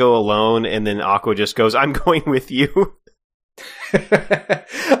has to go alone, and then Aqua just goes, "I'm going with you"?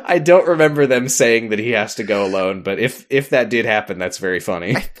 I don't remember them saying that he has to go alone, but if that did happen, that's very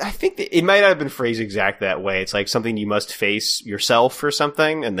funny. I think that it might not have been phrased exact that way. It's like something you must face yourself or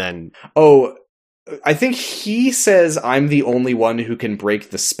something, and then... Oh, I think he says, "I'm the only one who can break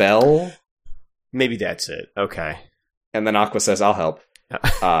the spell." Maybe that's it. Okay. And then Aqua says, "I'll help."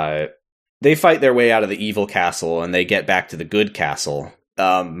 They fight their way out of the evil castle, and they get back to the good castle.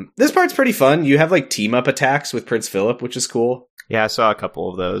 This part's pretty fun. You have, like, team-up attacks with Prince Philip, which is cool. Yeah, I saw a couple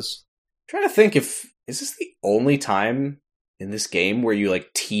of those. I'm trying to think is this the only time in this game where you,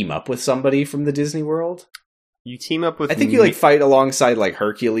 like, team up with somebody from the Disney World? You team up with... I think you, like, fight alongside, like,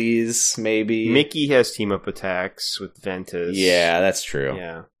 Hercules, maybe. Mickey has team-up attacks with Ventus. Yeah, that's true.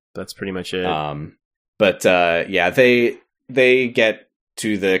 Yeah, that's pretty much it. Yeah, they get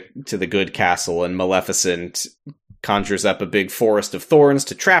to the good castle, and Maleficent conjures up a big forest of thorns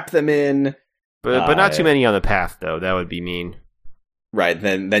to trap them in. But not too many on the path, though. That would be mean. Right,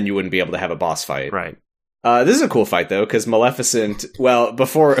 then you wouldn't be able to have a boss fight. Right. This is a cool fight, though, because Maleficent... Well,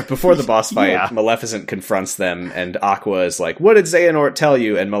 before the boss fight, Yeah. Maleficent confronts them, and Aqua is like, "What did Xehanort tell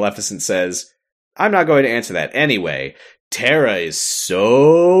you?" And Maleficent says, "I'm not going to answer that. Anyway, Terra is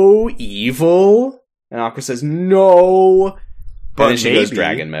so evil." And Aqua says, "No." But and then she goes maybe.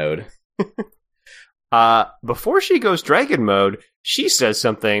 dragon mode. Before she goes dragon mode, she says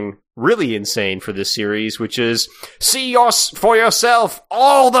something really insane for this series, which is, "See for yourself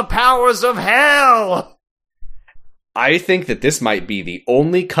all the powers of hell!" I think that this might be the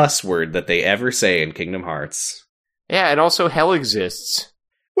only cuss word that they ever say in Kingdom Hearts. Yeah, and also hell exists.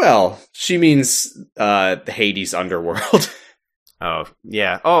 Well, she means the Hades underworld. Oh,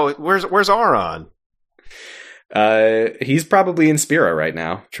 yeah. Oh, where's Auron? He's probably in Spira right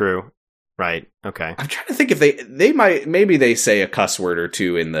now. True. Right. Okay. I'm trying to think if maybe they say a cuss word or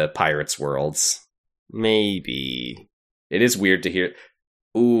two in the Pirates worlds. Maybe. It is weird to hear.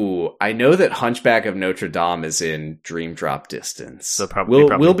 Ooh, I know that Hunchback of Notre Dame is in Dream Drop Distance. So probably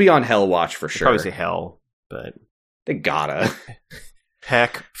we'll be on Hell Watch for sure. Probably say hell, but They gotta.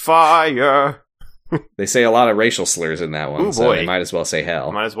 heck, fire. They say a lot of racial slurs in that one, Ooh, so boy. they might as well say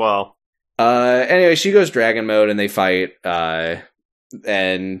hell. Might as well. Anyway, she goes dragon mode and they fight.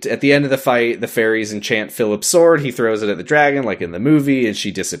 And at the end of the fight, the fairies enchant Philip's sword. He throws it at the dragon, like in the movie, and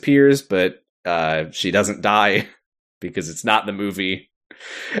she disappears, but she doesn't die because it's not the movie.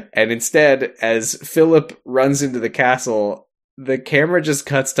 And instead, as Philip runs into the castle, the camera just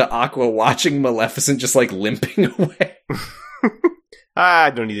cuts to Aqua watching Maleficent just like limping away. I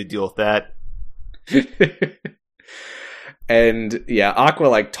don't need to deal with that. And yeah, Aqua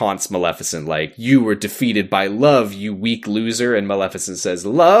like taunts Maleficent like, "You were defeated by love, you weak loser." And Maleficent says,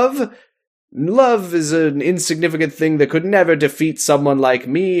 "Love? Love is an insignificant thing that could never defeat someone like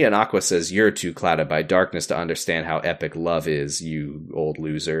me." And Aqua says, "You're too clouded by darkness to understand how epic love is, you old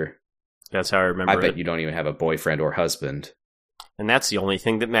loser. That's how I remember I it. bet you don't even have a boyfriend or husband." And that's the only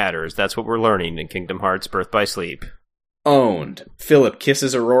thing that matters. That's what we're learning in Kingdom Hearts Birth by Sleep. Owned. Philip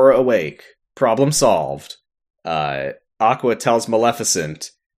kisses Aurora awake. Problem solved. Aqua tells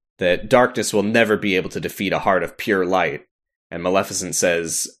Maleficent that darkness will never be able to defeat a heart of pure light. And Maleficent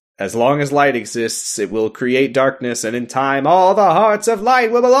says, "As long as light exists, it will create darkness, and in time, all the hearts of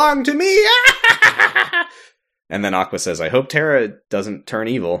light will belong to me." And then Aqua says, "I hope Terra doesn't turn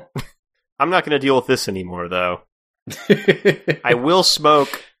evil." I'm not going to deal with this anymore, though. I will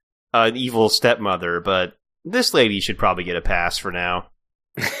smoke an evil stepmother, but this lady should probably get a pass for now.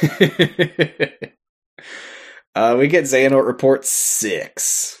 We get Xehanort Report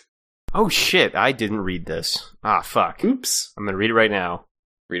 6. Oh shit, I didn't read this. Ah, fuck. Oops. I'm going to read it right now.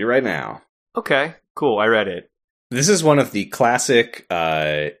 Read it right now. Okay, cool, I read it. This is one of the classic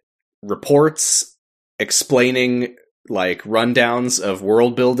reports explaining like rundowns of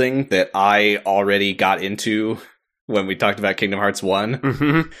world building that I already got into when we talked about Kingdom Hearts 1.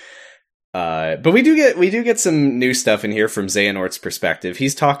 Mm-hmm. But we do get some new stuff in here from Xehanort's perspective.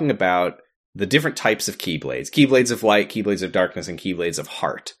 He's talking about the different types of Keyblades. Keyblades of Light, Keyblades of Darkness, and Keyblades of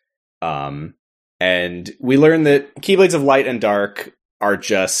Heart. And And we learn that Keyblades of Light and Dark are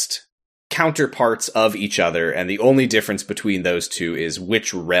just counterparts of each other, and the only difference between those two is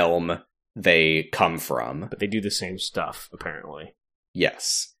which realm they come from. But they do the same stuff, apparently.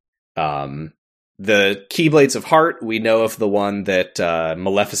 Yes. The Keyblades of Heart, we know of the one that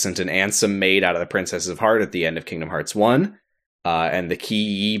Maleficent and Ansem made out of the Princesses of Heart at the end of Kingdom Hearts 1. And the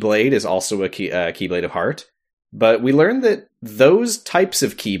Keyblade is also a Keyblade of Heart. But we learned that those types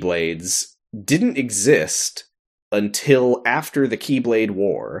of Keyblades didn't exist until after the Keyblade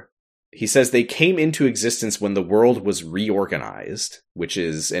War. He says they came into existence when the world was reorganized, which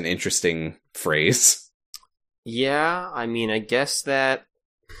is an interesting phrase. Yeah, I mean, I guess that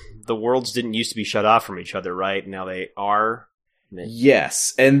the worlds didn't used to be shut off from each other, right? Now they are.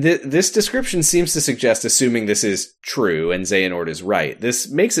 Yes, and this description seems to suggest, assuming this is true and Xehanort is right, this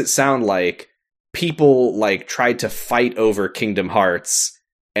makes it sound like people tried to fight over Kingdom Hearts,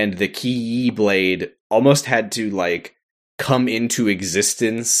 and the Keyblade almost had to come into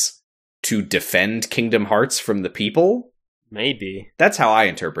existence to defend Kingdom Hearts from the people. Maybe. That's how I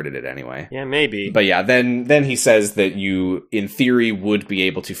interpreted it anyway. Yeah, maybe. But yeah, then he says that you, in theory, would be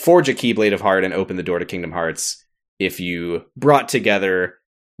able to forge a Keyblade of Heart and open the door to Kingdom Hearts if you brought together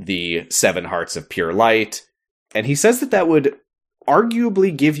the 7 Hearts of Pure Light. And he says that would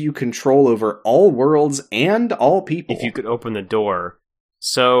arguably give you control over all worlds and all people. If you could open the door.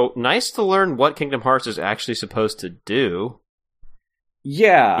 So, nice to learn what Kingdom Hearts is actually supposed to do.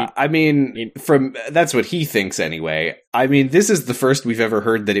 Yeah, I mean, that's what he thinks anyway. I mean, this is the first we've ever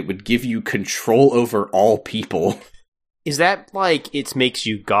heard that it would give you control over all people. Is that it makes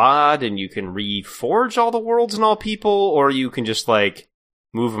you God and you can reforge all the worlds and all people, or you can just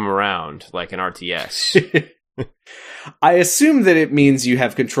move them around like an RTS? I assume that it means you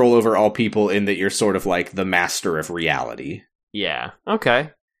have control over all people in that you're sort of the master of reality. Yeah, okay.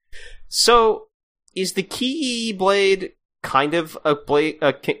 So, is the Keyblade kind of a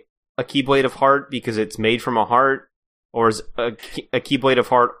Keyblade of Heart because it's made from a heart? Or is a Keyblade of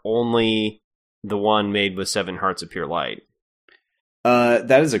Heart only the one made with 7 Hearts of Pure Light?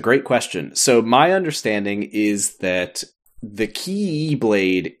 That is a great question. So my understanding is that the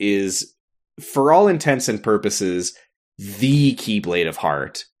Keyblade is, for all intents and purposes, the Keyblade of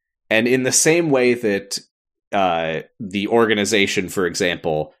Heart. And in the same way that the organization, for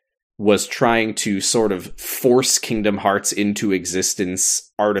example, was trying to sort of force Kingdom Hearts into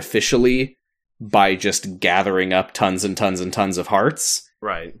existence artificially by just gathering up tons and tons and tons of hearts.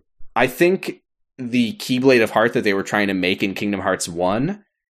 Right. I think the Keyblade of Heart that they were trying to make in Kingdom Hearts 1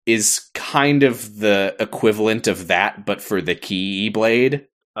 is kind of the equivalent of that, but for the Keyblade.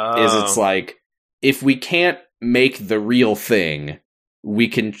 It's if we can't make the real thing, we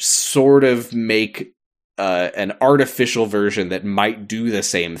can sort of make an artificial version that might do the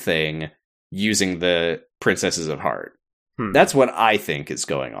same thing using the Princesses of Heart. That's what I think is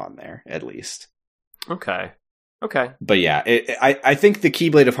going on there, at least. Okay. But yeah, I think the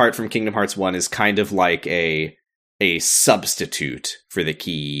Keyblade of Heart from Kingdom Hearts 1 is kind of like a substitute for the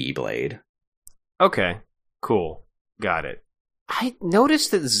Keyblade. Okay, cool. Got it. I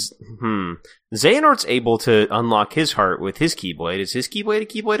noticed that Xehanort's able to unlock his heart with his Keyblade. Is his Keyblade a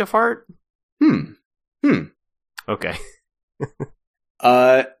Keyblade of Heart? Okay.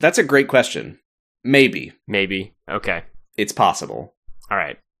 That's a great question. Maybe. Okay. It's possible. All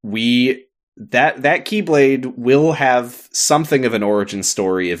right. That Keyblade will have something of an origin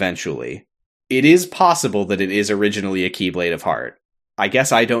story eventually. It is possible that it is originally a Keyblade of Heart. I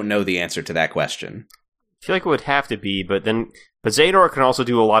guess I don't know the answer to that question. I feel like it would have to be, but Xehanort can also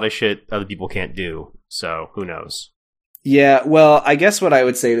do a lot of shit other people can't do, so who knows? Yeah, well, I guess what I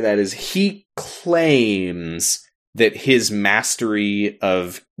would say to that is he claims that his mastery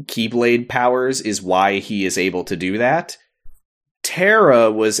of Keyblade powers is why he is able to do that.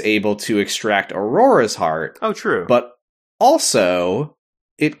 Terra was able to extract Aurora's heart. Oh, true. But also,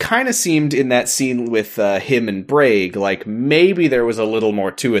 it kind of seemed in that scene with him and Braig, maybe there was a little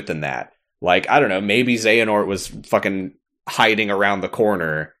more to it than that. I don't know, maybe Xehanort was fucking hiding around the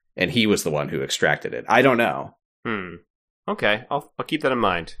corner, and he was the one who extracted it. I don't know. Okay, I'll keep that in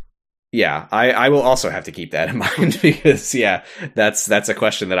mind. Yeah, I will also have to keep that in mind, because, yeah, that's a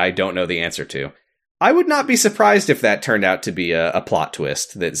question that I don't know the answer to. I would not be surprised if that turned out to be a plot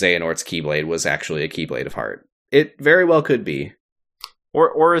twist, that Xehanort's Keyblade was actually a Keyblade of Heart. It very well could be.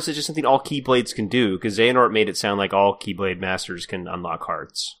 Or is it just something all Keyblades can do? Because Xehanort made it sound like all Keyblade masters can unlock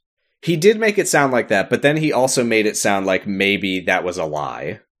hearts. He did make it sound like that, but then he also made it sound like maybe that was a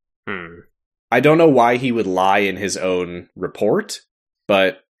lie. I don't know why he would lie in his own report,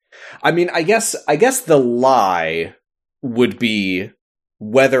 but I mean, I guess the lie would be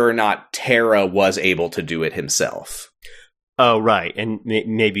whether or not Terra was able to do it himself. Oh, right. And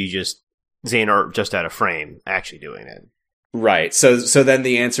maybe just Xehanort just out of frame actually doing it. Right. So then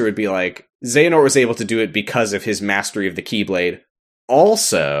the answer would be like, Xehanort was able to do it because of his mastery of the Keyblade.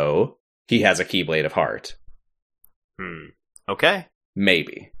 Also, he has a Keyblade of Heart. Okay.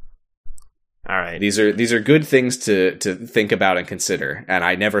 Maybe. All right. These are good things to think about and consider, and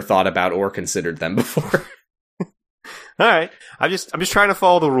I never thought about or considered them before. All right. I'm just trying to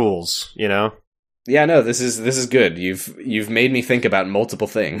follow the rules, you know? Yeah, no, this is good. You've made me think about multiple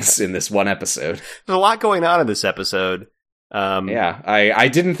things in this one episode. There's a lot going on in this episode. Yeah, I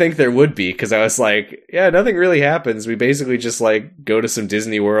didn't think there would be, because I was like, yeah, nothing really happens. We basically just like go to some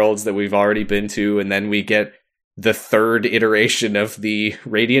Disney worlds that we've already been to, and then we get the third iteration of the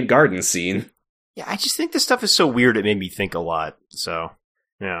Radiant Garden scene. Yeah, I just think this stuff is so weird it made me think a lot. So,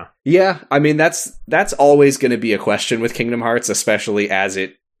 yeah. Yeah, I mean, that's always going to be a question with Kingdom Hearts, especially as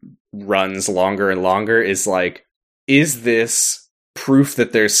it runs longer and longer, is like, is this proof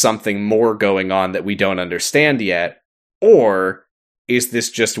that there's something more going on that we don't understand yet? Or is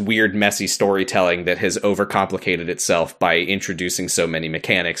this just weird, messy storytelling that has overcomplicated itself by introducing so many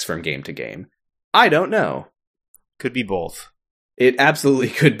mechanics from game to game? I don't know. Could be both. It absolutely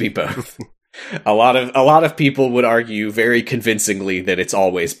could be both. A lot of people would argue very convincingly that it's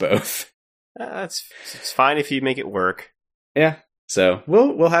always both. It's fine if you make it work. Yeah. So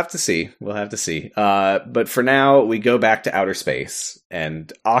we'll have to see. We'll have to see. But for now, we go back to outer space,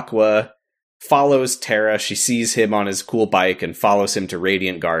 and Aqua follows Terra. She sees him on his cool bike and follows him to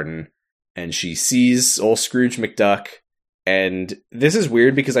Radiant Garden, and she sees old Scrooge McDuck. And this is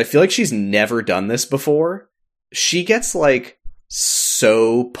weird because I feel like she's never done this before. She gets like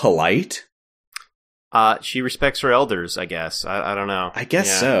so polite. She respects her elders, I guess. I don't know. I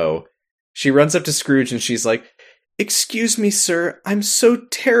guess so. She runs up to Scrooge and she's like, "Excuse me, sir. I'm so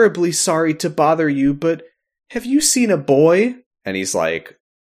terribly sorry to bother you, but have you seen a boy?" And he's like,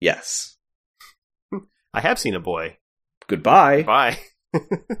 "Yes." I have seen a boy. Goodbye. Bye.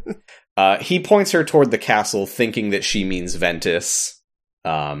 He points her toward the castle, thinking that she means Ventus.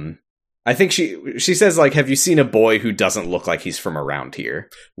 I think she says, like, "Have you seen a boy who doesn't look like he's from around here?"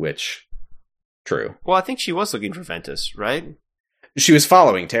 Which, true. Well, I think she was looking for Ventus, right? She was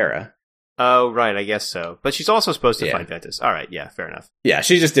following Terra. Oh, right, I guess so. But she's also supposed to find Ventus. All right, yeah, fair enough. Yeah,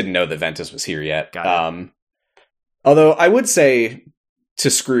 she just didn't know that Ventus was here yet. Got it. Although I would say to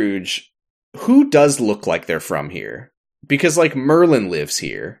Scrooge, who does look like they're from here? Because, like, Merlin lives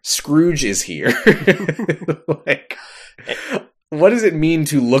here. Scrooge is here. Like, what does it mean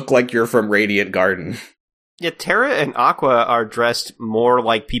to look like you're from Radiant Garden? Yeah, Terra and Aqua are dressed more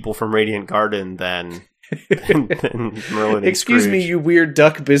like people from Radiant Garden than Merlin and Excuse Scrooge. me, you weird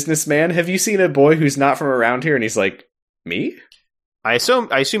duck businessman. Have you seen a boy who's not from around here? And he's like, "Me? I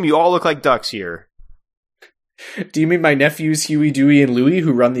assume you all look like ducks here." Do you mean my nephews Huey, Dewey, and Louie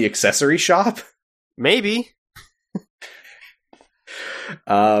who run the accessory shop?" Maybe.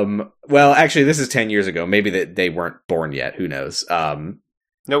 Well, actually, this is 10 years ago. Maybe that they weren't born yet. Who knows? No,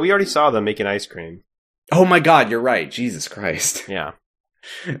 we already saw them making ice cream. Oh my God, you're right. Jesus Christ. Yeah.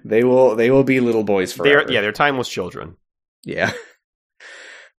 They will be little boys forever. They're timeless children. Yeah.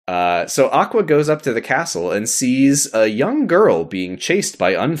 So Aqua goes up to the castle and sees a young girl being chased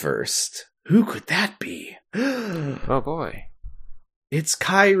by Unversed. Who could that be? Oh boy. It's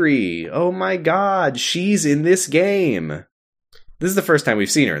Kairi. Oh my God, she's in this game. This is the first time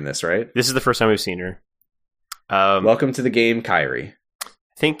we've seen her in this, right? This is the first time we've seen her. Welcome to the game, Kairi. I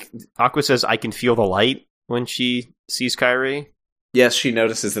think Aqua says, "I can feel the light" when she sees Kairi. Yes, she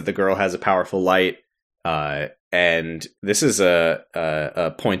notices that the girl has a powerful light, and this is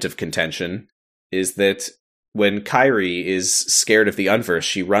a point of contention, is that when Kairi is scared of the Unverse,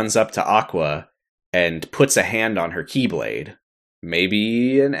 she runs up to Aqua and puts a hand on her Keyblade.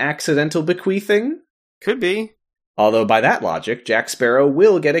 Maybe an accidental bequeathing? Could be. Although by that logic, Jack Sparrow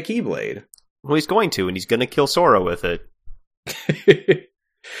will get a Keyblade. Well, he's going to, and he's going to kill Sora with it.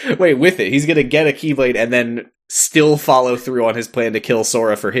 Wait, with it? He's going to get a Keyblade and then still follow through on his plan to kill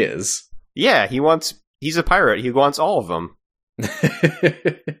Sora for his? Yeah, he's a pirate. He wants all of them.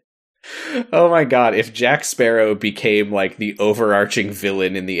 Oh my God, if Jack Sparrow became like the overarching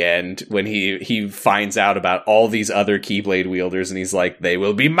villain in the end, when he finds out about all these other Keyblade wielders and he's like, "They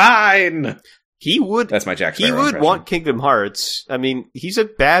will be mine!" He would. That's my Jack Sparrow He would impression. want Kingdom Hearts. I mean, he's a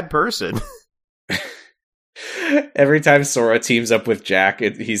bad person. Every time Sora teams up with Jack,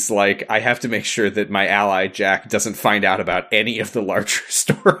 he's like, "I have to make sure that my ally Jack doesn't find out about any of the larger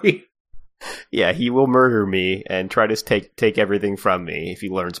story." Yeah, he will murder me and try to take everything from me if he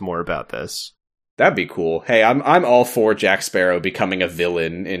learns more about this. That'd be cool. Hey, I'm all for Jack Sparrow becoming a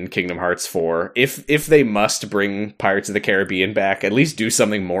villain in Kingdom Hearts 4. If they must bring Pirates of the Caribbean back, at least do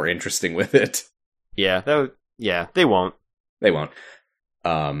something more interesting with it. Yeah, they won't. They won't.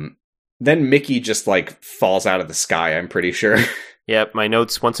 Then Mickey just like falls out of the sky, I'm pretty sure. Yep, my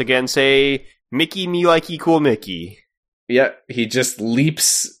notes once again say Mickey me likey cool Mickey. Yeah, he just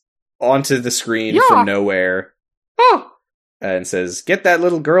leaps onto the screen from nowhere. And says, "Get that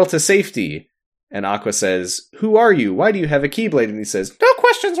little girl to safety." And Aqua says, "Who are you? Why do you have a Keyblade?" And he says, "No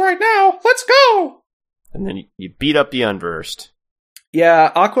questions right now. Let's go." And then you beat up the Unversed.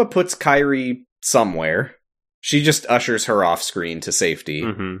 Yeah, Aqua puts Kairi somewhere. She just ushers her off screen to safety.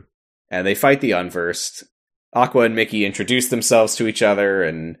 Mm-hmm. And they fight the Unversed. Aqua and Mickey introduce themselves to each other,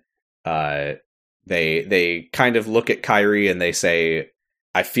 and they kind of look at Kairi and they say,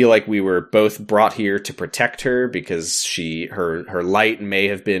 "I feel like we were both brought here to protect her because her light may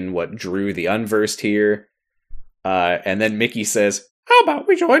have been what drew the Unversed here." And then Mickey says, "How about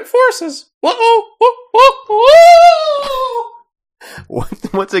we join forces?"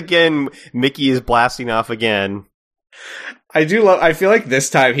 Once again, Mickey is blasting off again. I feel like this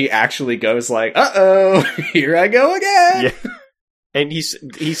time he actually goes like, "Uh-oh, here I go again." Yeah. And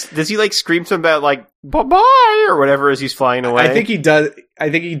does he like scream something about like bye-bye or whatever as he's flying away? I think he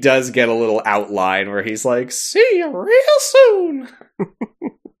does get a little outline where he's like, "See you real soon."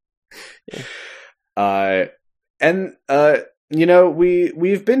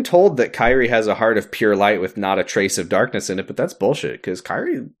 We've been told that Kairi has a heart of pure light with not a trace of darkness in it, but that's bullshit, because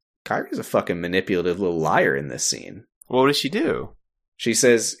Kairi's a fucking manipulative little liar in this scene. What does she do? She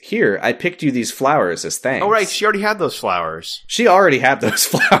says, "Here, I picked you these flowers as thanks." Oh, right, she already had those flowers. She already had those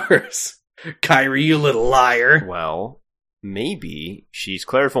flowers. Kairi, you little liar. Well, maybe she's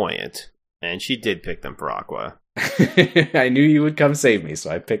clairvoyant, and she did pick them for Aqua. I knew you would come save me,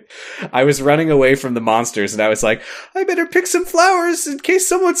 so I was running away from the monsters, and I was like, I better pick some flowers in case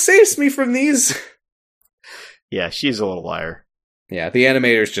someone saves me from these. Yeah, she's a little liar. Yeah, the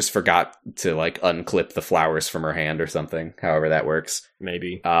animators just forgot to, like, unclip the flowers from her hand or something, however that works.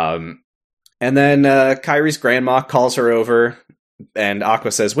 Maybe. And then Kairi's grandma calls her over, and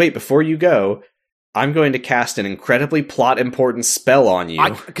Aqua says, "Wait, before you go, I'm going to cast an incredibly plot-important spell on you."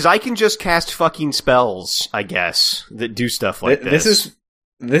 Because I can just cast fucking spells, I guess, that do stuff like this.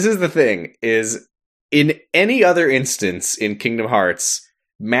 This is the thing, is in any other instance in Kingdom Hearts,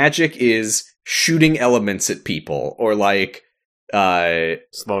 magic is shooting elements at people, or like...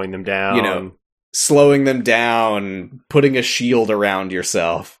 slowing them down. Slowing them down, putting a shield around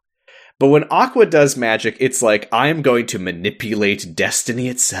yourself. But when Aqua does magic, it's like, I'm going to manipulate destiny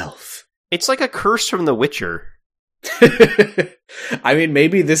itself. It's like a curse from The Witcher. I mean,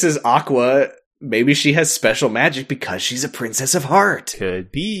 maybe this is Aqua. Maybe she has special magic because she's a princess of heart.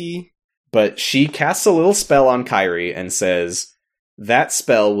 Could be. But she casts a little spell on Kairi and says, that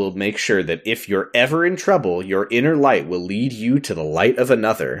spell will make sure that if you're ever in trouble, your inner light will lead you to the light of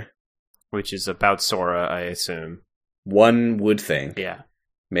another. Which is about Sora, I assume. One would think. Yeah.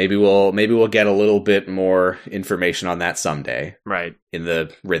 Maybe we'll get a little bit more information on that someday. Right. In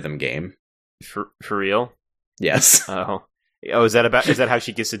the rhythm game. For real? Yes. Oh, is that how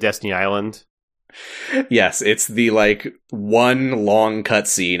she gets to Destiny Island? Yes, it's the like one long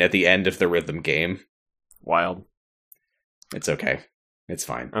cutscene at the end of the rhythm game. Wild. It's okay. It's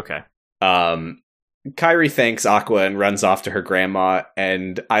fine. Okay. Kairi thanks Aqua and runs off to her grandma,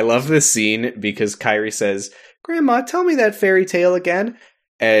 and I love this scene because Kairi says, "Grandma, tell me that fairy tale again."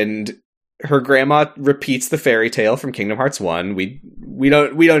 And her grandma repeats the fairy tale from Kingdom Hearts 1. We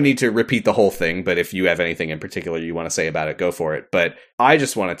don't need to repeat the whole thing, but if you have anything in particular you want to say about it, go for it. But I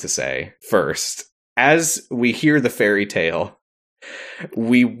just wanted to say first, as we hear the fairy tale,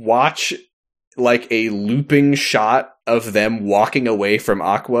 we watch like a looping shot of them walking away from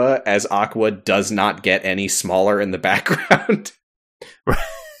Aqua as Aqua does not get any smaller in the background.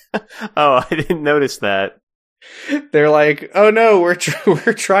 Oh, I didn't notice that. They're like, "Oh no, we're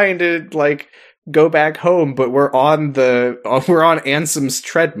trying to like go back home, but we're on Ansem's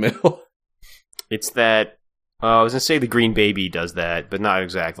treadmill." It's that I was gonna say the Green Baby does that, but not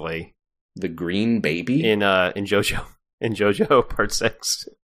exactly. The Green Baby in JoJo Part 6.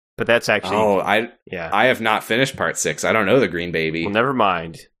 But that's actually I have not finished Part 6. I don't know the Green Baby. Well, never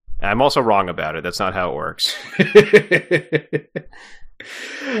mind. I'm also wrong about it. That's not how it works.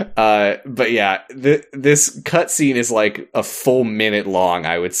 But yeah, this cutscene is like a full minute long,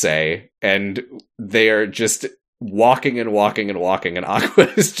 I would say, and they are just walking and walking and walking, and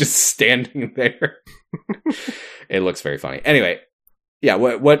Aqua is just standing there. It looks very funny. Anyway, yeah,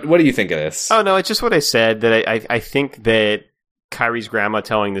 what do you think of this? Oh no, it's just what I said, that I think that Kyrie's grandma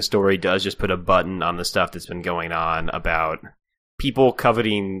telling the story does just put a button on the stuff that's been going on about people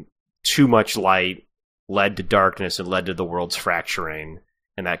coveting too much light led to darkness and led to the world's fracturing.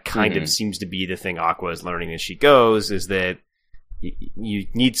 And that kind of seems to be the thing Aqua is learning as she goes, is that you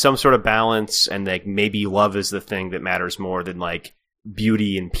need some sort of balance, and like maybe love is the thing that matters more than like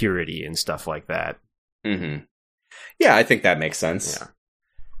beauty and purity and stuff like that. Mm-hmm. Yeah, I think that makes sense.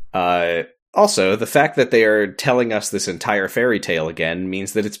 Yeah. Also, the fact that they are telling us this entire fairy tale again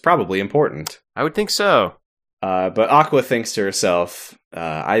means that it's probably important. I would think so. But Aqua thinks to herself,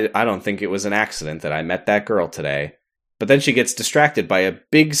 I don't think it was an accident that I met that girl today. But then she gets distracted by a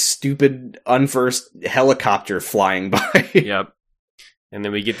big, stupid, unversed helicopter flying by. Yep. And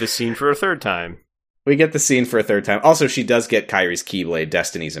then we get this scene for a third time. We get the scene for a third time. Also, she does get Kyrie's Keyblade,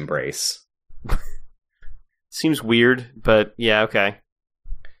 Destiny's Embrace. Seems weird, but yeah, okay.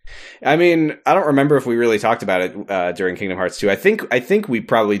 I mean, I don't remember if we really talked about it during Kingdom Hearts 2. I think we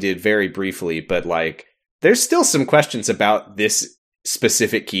probably did very briefly, but like, there's still some questions about this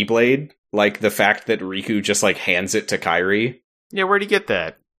specific Keyblade, like the fact that Riku just like hands it to Kyrie. Yeah, where'd he get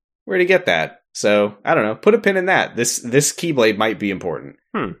that? So I don't know. Put a pin in that. This Keyblade might be important.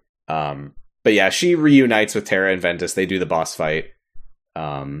 But yeah, she reunites with Terra and Ventus. They do the boss fight.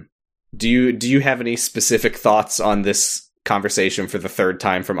 Do you have any specific thoughts on this conversation for the third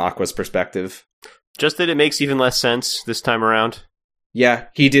time from Aqua's perspective? Just that it makes even less sense this time around. Yeah,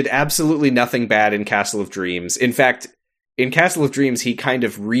 he did absolutely nothing bad in Castle of Dreams. In fact, in Castle of Dreams, he kind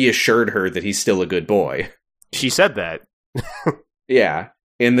of reassured her that he's still a good boy. She said that. Yeah.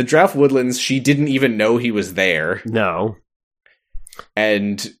 In the Drought Woodlands, she didn't even know he was there. No.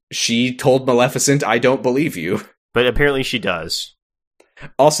 And she told Maleficent, I don't believe you. But apparently she does.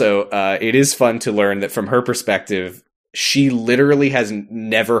 Also, it is fun to learn that from her perspective, she literally has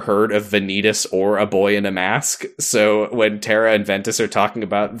never heard of Vanitas or A Boy in a Mask. So when Terra and Ventus are talking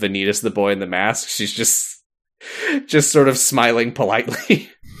about Vanitas, the boy in the mask, she's just sort of smiling politely.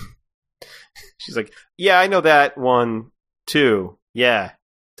 She's like, yeah, I know that one too. Yeah,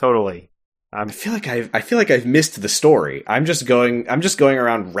 totally. I feel like I've missed the story. I'm just going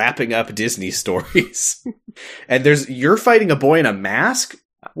around wrapping up Disney stories. And you're fighting a boy in a mask?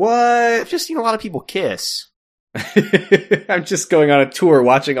 What? I've just seen a lot of people kiss. I'm just going on a tour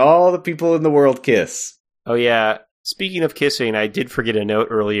watching all the people in the world kiss. Oh yeah. Speaking of kissing, I did forget a note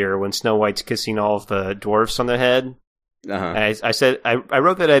earlier when Snow White's kissing all of the dwarfs on the head. Uh-huh. I said I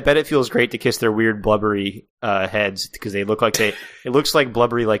wrote that I bet it feels great to kiss their weird blubbery heads because they look like it looks like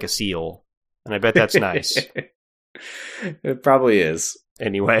blubbery like a seal, and I bet that's nice. It probably is.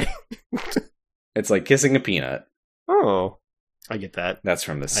 Anyway, it's like kissing a peanut. Oh, I get that. That's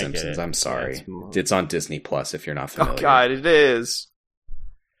from The Simpsons. I'm sorry. Yeah, it's on Disney Plus if you're not familiar. Oh God, it is.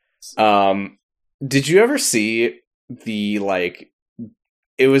 Did you ever see the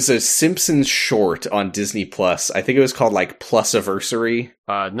it was a Simpsons short on Disney Plus. I think it was called Plusiversary.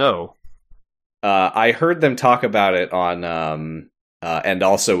 No. I heard them talk about it on And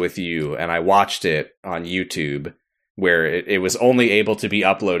Also With You, and I watched it on YouTube, where it was only able to be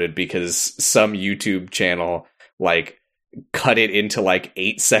uploaded because some YouTube channel cut it into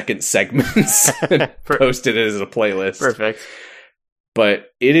 8-second segments and posted it as a playlist. Perfect. But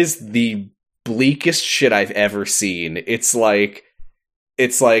it is the bleakest shit I've ever seen. It's like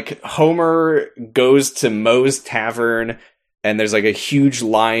Homer goes to Moe's Tavern, and there's a huge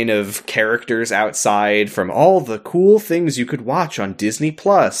line of characters outside from all the cool things you could watch on Disney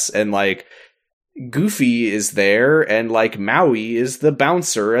Plus, and Goofy is there, and Maui is the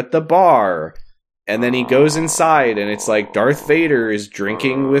bouncer at the bar. And then he goes inside, and it's Darth Vader is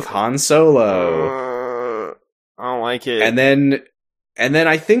drinking with Han Solo. I don't like it. And then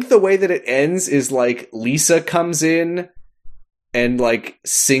I think the way that it ends is Lisa comes in and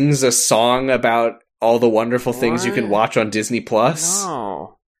sings a song about all the wonderful things you can watch on Disney Plus.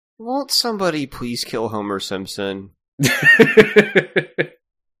 No. Won't somebody please kill Homer Simpson?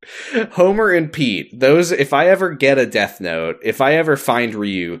 Homer and Pete. Those, if I ever get a Death Note, if I ever find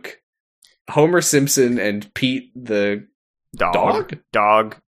Ryuk, Homer Simpson and Pete the dog?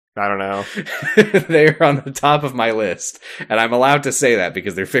 I don't know. They're on the top of my list. And I'm allowed to say that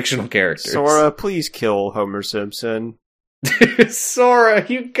because they're fictional characters. Sora, please kill Homer Simpson. Sora,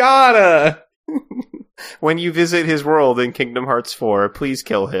 you gotta! When you visit his world in Kingdom Hearts 4, please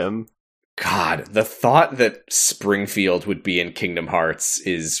kill him. God, the thought that Springfield would be in Kingdom Hearts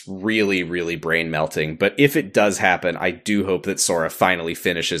is really, really brain-melting. But if it does happen, I do hope that Sora finally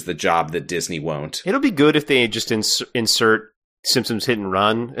finishes the job that Disney won't. It'll be good if they just insert Simpsons Hit and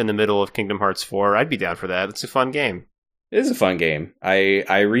Run in the middle of Kingdom Hearts 4. I'd be down for that. It's a fun game. It is a fun game. I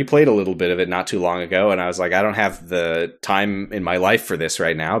replayed a little bit of it not too long ago, and I was like, I don't have the time in my life for this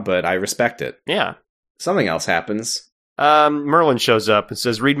right now, but I respect it. Yeah. Something else happens. Merlin shows up and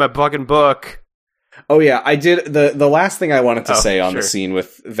says, "Read my fucking book." Oh yeah, I did. The last thing I wanted to say on sure. the scene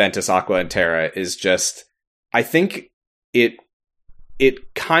with Ventus, Aqua, and Terra is just, I think it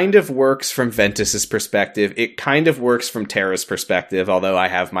kind of works from Ventus's perspective. It kind of works from Terra's perspective, although I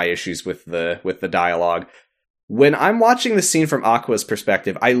have my issues with the dialogue. When I'm watching the scene from Aqua's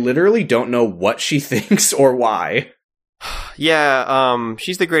perspective, I literally don't know what she thinks or why. Yeah,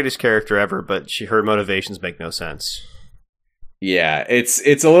 she's the greatest character ever, but her motivations make no sense. Yeah, it's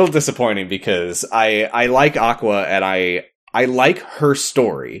a little disappointing because I like Aqua and I like her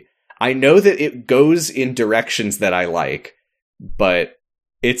story. I know that it goes in directions that I like, but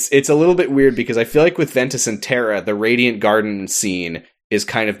it's a little bit weird because I feel like with Ventus and Terra, the Radiant Garden scene is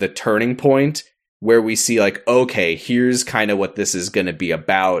kind of the turning point where we see like, okay, here's kind of what this is going to be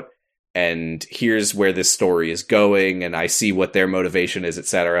about, and here's where this story is going, and I see what their motivation is,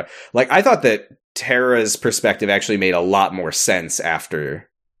 etc. Like, I thought that Terra's perspective actually made a lot more sense after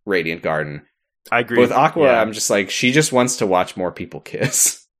Radiant Garden. I agree. But with Aqua, yeah. I'm just like, she just wants to watch more people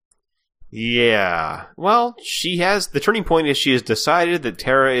kiss. Yeah. Well, the turning point is she has decided that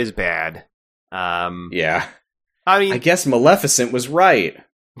Terra is bad. Yeah. I mean, I guess Maleficent was right.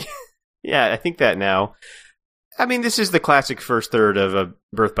 yeah, I think that now. I mean, this is the classic first third of a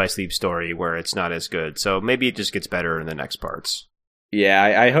Birth by Sleep story where it's not as good, so maybe it just gets better in the next parts. Yeah,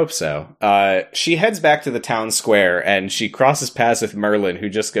 I hope so. She heads back to the town square, and she crosses paths with Merlin, who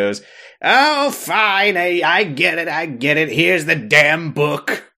just goes, "Oh, fine, I get it, here's the damn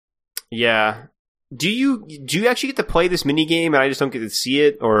book." Yeah. Do you actually get to play this minigame and I just don't get to see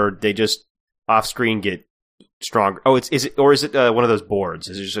it, or they just off-screen get stronger? Oh, is it one of those boards?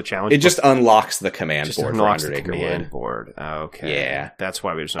 Is it just a challenge? It just unlocks the command just board unlocks for the Underacre command Wood. board. Okay. Yeah. That's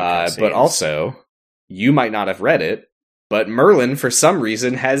why we just don't But also, you might not have read it, but Merlin, for some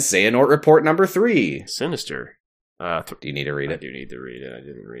reason, has Xehanort Report number 3. Sinister. Do you need to read I it? do need to read it. I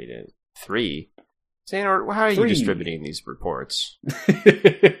didn't read it. 3. Xehanort, how are you 3. distributing these reports?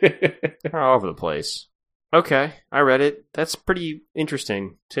 They're all over the place. Okay, I read it. That's pretty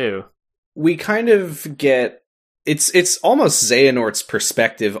interesting, too. We kind of get... It's almost Xehanort's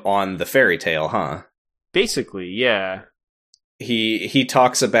perspective on the fairy tale, huh? Basically, yeah. He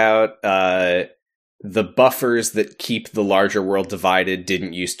talks about the buffers that keep the larger world divided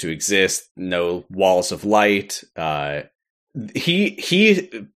didn't used to exist. No walls of light.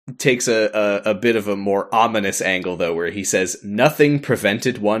 He takes a bit of a more ominous angle, though, where he says nothing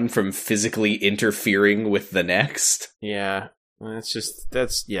prevented one from physically interfering with the next. Yeah. That's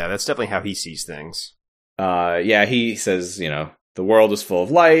definitely how he sees things. Yeah, he says, the world was full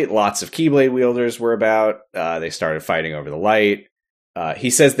of light, lots of Keyblade wielders were about, they started fighting over the light. He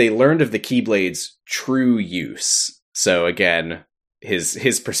says they learned of the Keyblade's true use. So again,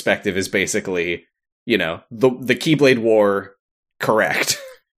 his perspective is basically, the Keyblade War, correct.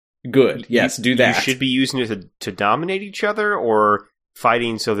 Good, yes, do that. You should be using it to dominate each other, or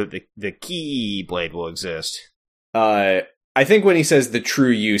fighting so that the Keyblade will exist? I think when he says the true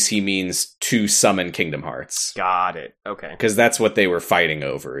use, he means to summon Kingdom Hearts. Got it. Okay. Because that's what they were fighting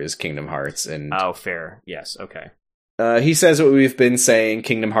over, is Kingdom Hearts. And oh, fair. Yes, okay. He says what we've been saying,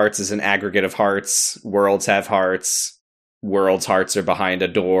 Kingdom Hearts is an aggregate of hearts, worlds have hearts, worlds' hearts are behind a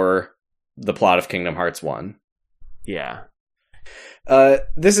door, the plot of Kingdom Hearts 1. Yeah. I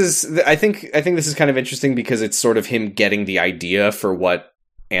think this is kind of interesting because it's sort of him getting the idea for what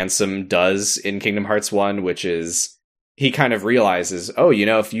Ansem does in Kingdom Hearts 1, which is... he kind of realizes,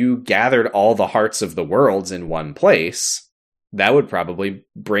 if you gathered all the hearts of the worlds in one place, that would probably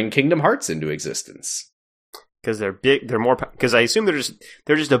bring Kingdom Hearts into existence. Because they're big, they're more. Because I assume they're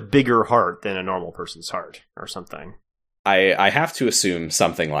just a bigger heart than a normal person's heart, or something. I have to assume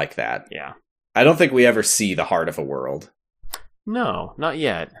something like that. Yeah. I don't think we ever see the heart of a world. No, not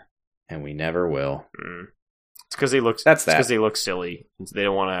yet. And we never will. It's because they look. That's that. Because they look silly. They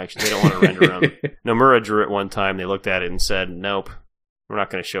don't want to. They don't want to render them. Nomura drew it one time. They looked at it and said, "Nope, we're not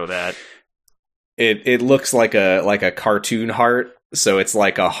going to show that." It looks like a cartoon heart. So it's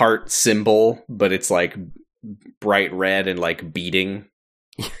like a heart symbol, but it's like bright red and like beating.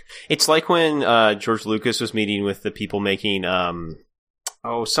 It's like when George Lucas was meeting with the people making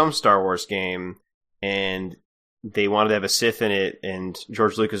some Star Wars game, and they wanted to have a Sith in it, and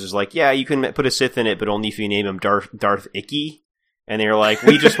George Lucas was like, "Yeah, you can put a Sith in it, but only if you name him Darth Icky." And they were like,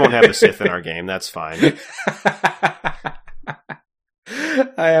 "We just won't have a Sith in our game. That's fine."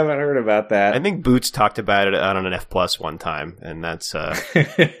 I haven't heard about that. I think Boots talked about it on an F+ one time, and that's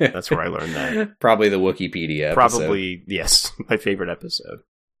where I learned that. Probably the Wikipedia episode. Probably, yes, my favorite episode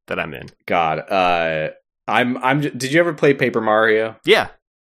that I'm in. God, did you ever play Paper Mario? Yeah.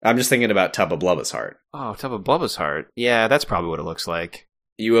 I'm just thinking about Tub of Blubba's Heart. Oh, Tub of Blubba's Heart. Yeah, that's probably what it looks like.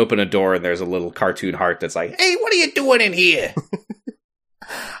 You open a door and there's a little cartoon heart that's like, "Hey, what are you doing in here?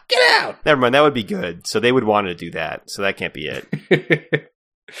 Get out!" Never mind, that would be good. So they would want to do that, so that can't be it.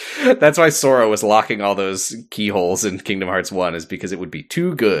 That's why Sora was locking all those keyholes in Kingdom Hearts 1, is because it would be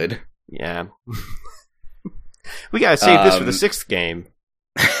too good. Yeah. We gotta save this for the 6th game.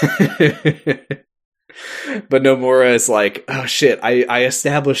 But Nomura is like, "Oh shit, I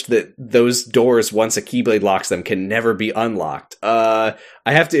established that those doors, once a Keyblade locks them, can never be unlocked. I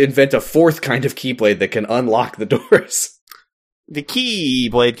have to invent a 4th kind of Keyblade that can unlock the doors." The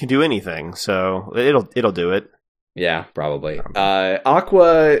Keyblade can do anything, so it'll do it. Yeah, probably.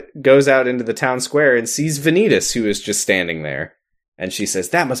 Aqua goes out into the town square and sees Vanitas, who is just standing there. And she says,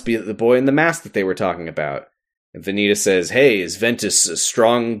 "That must be the boy in the mask that they were talking about." And Vanitas says, "Hey, is Ventus a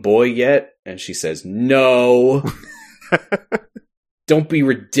strong boy yet?" And she says, "No." "Don't be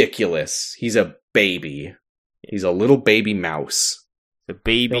ridiculous. He's a baby. He's a little baby mouse. The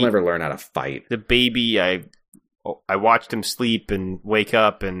baby. He'll never learn how to fight." The baby, I watched him sleep and wake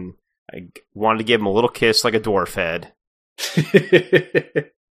up, and I wanted to give him a little kiss like a dwarf had.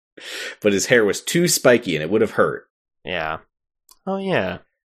 But his hair was too spiky and it would have hurt. Yeah. Oh, yeah.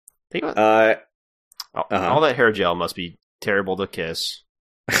 Think about all that hair gel must be terrible to kiss.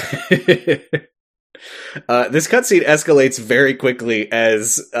 This cutscene escalates very quickly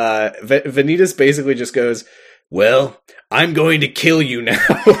as Vanitas basically just goes, "Well, I'm going to kill you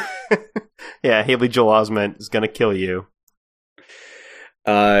now." Yeah, Haley Joel Osment is going to kill you.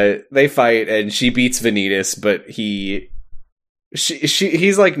 They fight and she beats Vanitas, but he's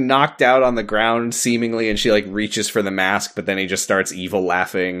like knocked out on the ground seemingly, and she like reaches for the mask, but then he just starts evil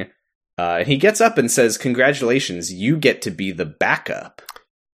laughing. And he gets up and says, "Congratulations, you get to be the backup."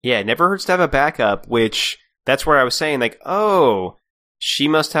 Yeah, it never hurts to have a backup, which that's where I was saying, like, oh, she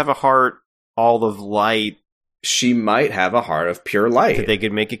must have a heart all of light. She might have a heart of pure light that they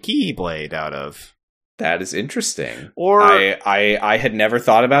could make a Keyblade out of. That is interesting. Or I had never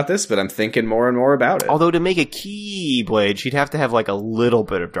thought about this, but I'm thinking more and more about it. Although to make a Keyblade, she'd have to have like a little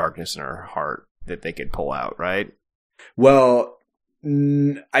bit of darkness in her heart that they could pull out, right? Well,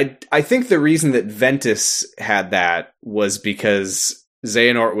 I think the reason that Ventus had that was because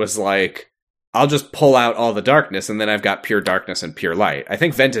Xehanort was like, "I'll just pull out all the darkness, and then I've got pure darkness and pure light." I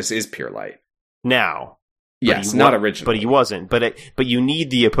think Ventus is pure light. Now. Yes, not originally. But he wasn't. But you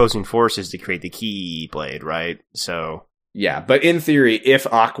need the opposing forces to create the Keyblade, right? So yeah, but in theory,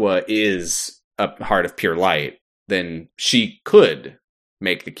 if Aqua is a heart of pure light, then she could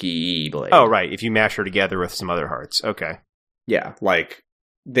make the Keyblade. Oh, right. If you mash her together with some other hearts. Okay. Yeah, like,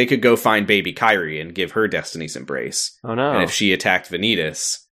 they could go find baby Kyrie and give her Destiny's Embrace. Oh, no. And if she attacked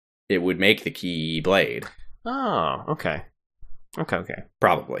Vanitas, it would make the Keyblade. Oh, okay. Okay.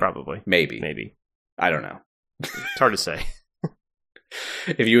 Probably. Maybe. I don't know. It's hard to say.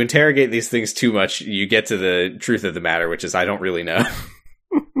 If you interrogate these things too much, you get to the truth of the matter, which is I don't really know.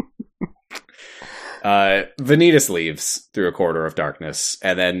 Vanitas leaves through a corridor of darkness,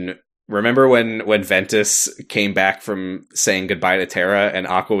 and then remember when Ventus came back from saying goodbye to Terra and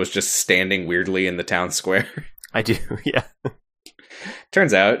Aqua was just standing weirdly in the town square? I do, yeah.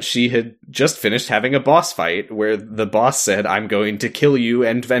 Turns out she had just finished having a boss fight where the boss said, "I'm going to kill you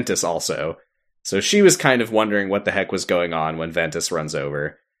and Ventus also." So she was kind of wondering what the heck was going on when Ventus runs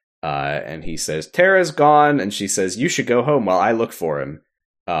over. And he says, "Terra's gone," and she says, "You should go home while I look for him."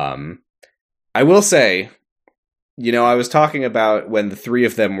 I will say, I was talking about when the three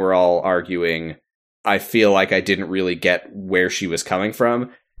of them were all arguing, I feel like I didn't really get where she was coming from.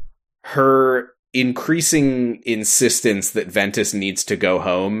 Her increasing insistence that Ventus needs to go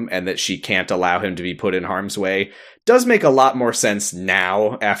home and that she can't allow him to be put in harm's way does make a lot more sense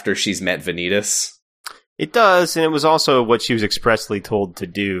now after she's met Vanitas. It does, and it was also what she was expressly told to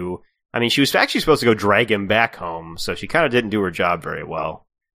do. I mean, she was actually supposed to go drag him back home, so she kind of didn't do her job very well.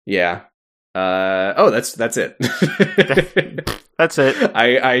 Yeah. That's it. That's it.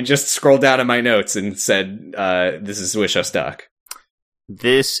 I just scrolled down in my notes and said, this is Wish Us Duck.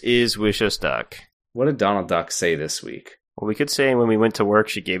 This is Wish Us Duck. What did Donald Duck say this week? Well, we could say when we went to work,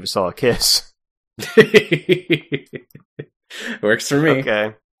 she gave us all a kiss. Works for me.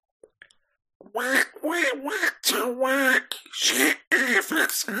 Okay. Walk, to walk. She gave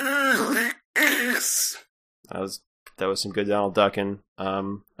us all a kiss. That was some good Donald Ducking.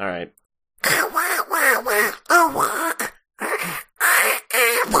 All right. Walk.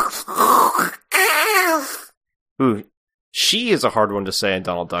 I Ooh, she is a hard one to say in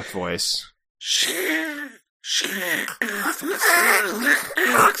Donald Duck voice.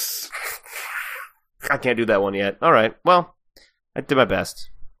 I can't do that one yet. All right. Well, I did my best.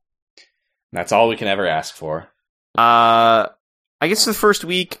 That's all we can ever ask for. I guess the first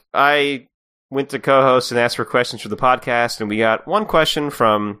week I went to co-host and asked for questions for the podcast, and we got one question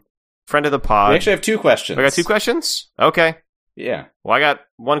from friend of the pod. We actually have 2 questions. We got 2 questions? Okay. Yeah. Well, I got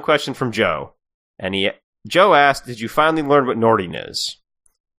one question from Joe. And Joe asked, did you finally learn what Nording is?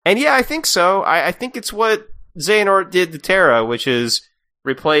 And yeah, I think so. I think it's what Xehanort did to Terra, which is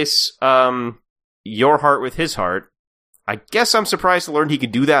replace your heart with his heart. I guess I'm surprised to learn he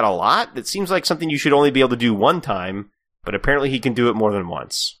could do that a lot. It seems like something you should only be able to do one time, but apparently he can do it more than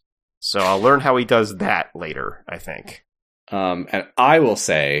once. So I'll learn how he does that later, I think. And I will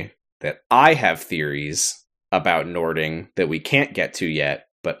say that I have theories about Nording that we can't get to yet,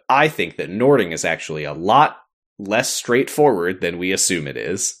 but I think that Nording is actually a lot less straightforward than we assume it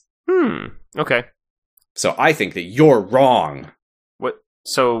is. Okay. So I think that you're wrong.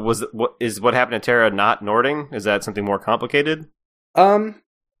 So what happened to Terra not Nording? Is that something more complicated? I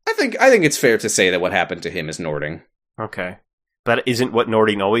think it's fair to say that what happened to him is Nording. Okay. That isn't what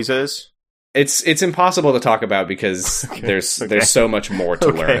Nording always is? It's impossible to talk about because there's so much more to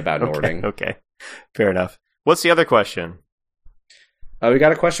learn about Nording. Okay. Fair enough. What's the other question? We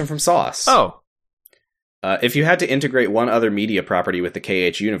got a question from Sauce. Oh. If you had to integrate one other media property with the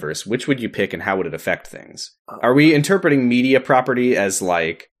KH universe, which would you pick and how would it affect things? Are we interpreting media property as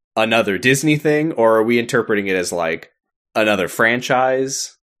like another Disney thing, or are we interpreting it as like another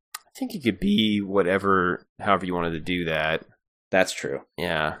franchise? I think it could be however you wanted to do that. That's true.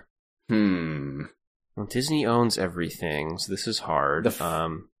 Yeah. Well, Disney owns everything, so this is hard.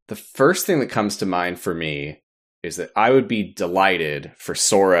 The first thing that comes to mind for me is that I would be delighted for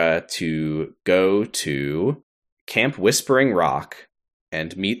Sora to go to Camp Whispering Rock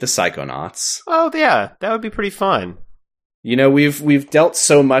and meet the Psychonauts. Oh, yeah. That would be pretty fun. You know, we've dealt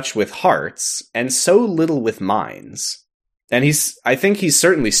so much with hearts and so little with minds. And I think he's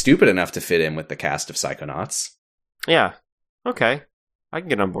certainly stupid enough to fit in with the cast of Psychonauts. Yeah. Okay. I can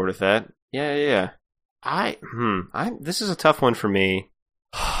get on board with that. Yeah. This is a tough one for me.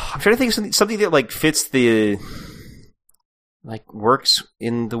 I'm trying to think of something that like fits the works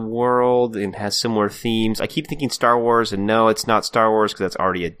in the world and has similar themes. I keep thinking Star Wars, and no, it's not Star Wars because that's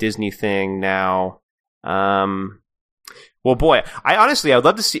already a Disney thing now. Well, boy, I would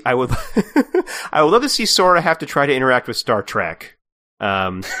love to see. I would love to see Sora have to try to interact with Star Trek.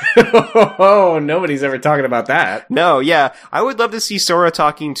 Nobody's ever talking about that. No, yeah, I would love to see Sora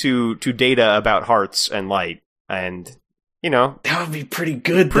talking to Data about hearts and light, and that would be pretty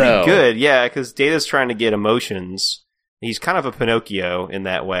good. Pretty good, yeah, because Data's trying to get emotions. He's kind of a Pinocchio in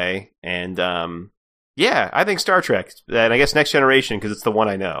that way, and yeah, I think Star Trek, and I guess Next Generation because it's the one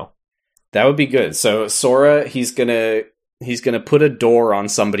I know. That would be good. So Sora, he's gonna put a door on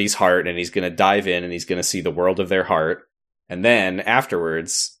somebody's heart, and he's gonna dive in, and he's gonna see the world of their heart, and then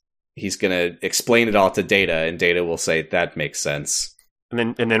afterwards, he's gonna explain it all to Data, and Data will say that makes sense.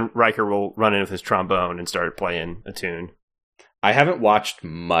 And then Riker will run in with his trombone and start playing a tune. I haven't watched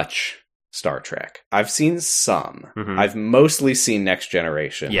much Star Trek. I've seen some. Mm-hmm. I've mostly seen Next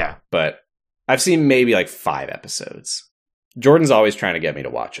Generation. Yeah. But I've seen maybe like 5 episodes. Jordan's always trying to get me to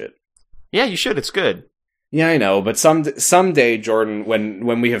watch it. Yeah, you should. It's good. Yeah, I know. But someday, Jordan,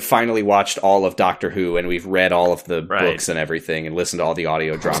 when we have finally watched all of Doctor Who and we've read all of the books and everything and listened to all the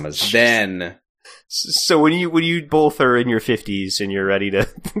audio dramas, then... So when you both are in your 50s and you're ready to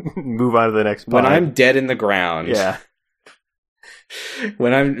move on to the next pod. When I'm dead in the ground... Yeah.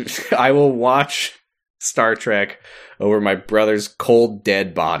 I will watch Star Trek over my brother's cold,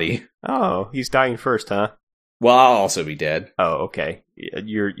 dead body. Oh, he's dying first, huh? Well, I'll also be dead. Oh, okay.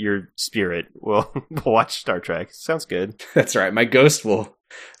 Your spirit will watch Star Trek. Sounds good. That's right. My ghost will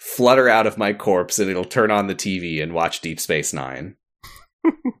flutter out of my corpse and it'll turn on the TV and watch Deep Space Nine.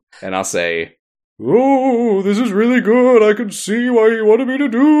 And I'll say, "Oh, this is really good. I can see why you wanted me to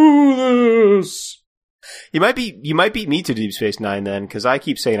do this." You might beat me to Deep Space Nine then, because I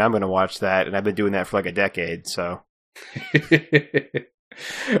keep saying I'm going to watch that, and I've been doing that for like a decade, so.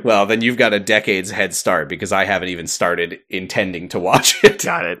 Well, then you've got a decade's head start, because I haven't even started intending to watch it.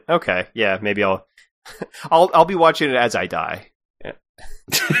 Got it. Okay. Yeah, maybe I'll be watching it as I die. Yeah.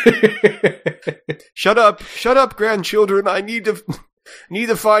 Shut up, grandchildren. I need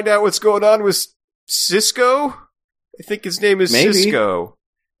to find out what's going on with Cisco. I think his name is maybe. Cisco.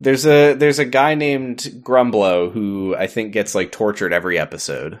 There's a guy named Grumblo who I think gets like tortured every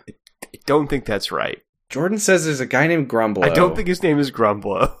episode. I don't think that's right. Jordan says there's a guy named Grumblo. I don't think his name is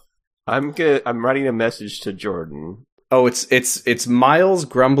Grumblo. I'm writing a message to Jordan. Oh, it's Miles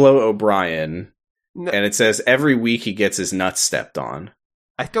Grumblow O'Brien, No, and it says every week he gets his nuts stepped on.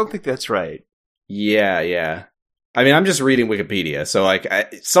 I don't think that's right. Yeah. I mean, I'm just reading Wikipedia, so like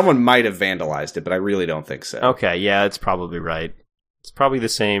someone might have vandalized it, but I really don't think so. Okay, yeah, it's probably right. It's probably the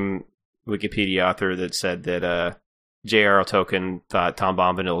same Wikipedia author that said that J.R.R. Tolkien thought Tom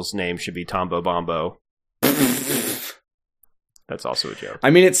Bombadil's name should be Tombo Bombo. That's also a joke. I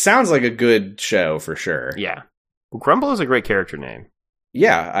mean, it sounds like a good show for sure. Yeah. Grumble is a great character name.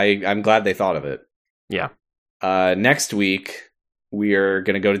 Yeah, I'm glad they thought of it. Yeah. Next week, we are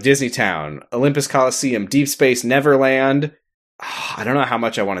going to go to Disney Town, Olympus Coliseum, Deep Space Neverland. I don't know how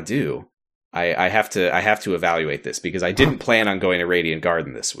much I want to do. I have to evaluate this because I didn't plan on going to Radiant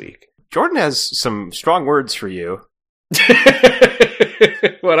Garden this week. Jordan has some strong words for you.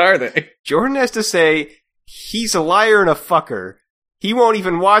 What are they? Jordan has to say, he's a liar and a fucker. He won't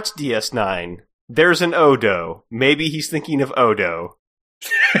even watch DS9. There's an Odo. Maybe he's thinking of Odo.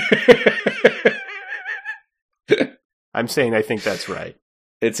 I'm saying I think that's right.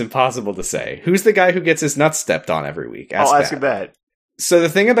 It's impossible to say. Who's the guy who gets his nuts stepped on every week? I'll ask him that. So the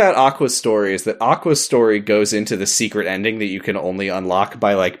thing about Aqua's story is that Aqua's story goes into the secret ending that you can only unlock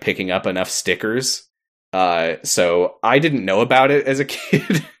by like picking up enough stickers. So I didn't know about it as a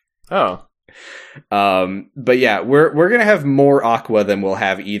kid. Oh. But yeah, we're gonna have more Aqua than we'll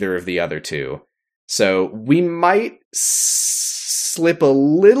have either of the other two. So we might slip a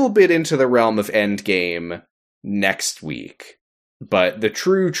little bit into the realm of Endgame next week, but the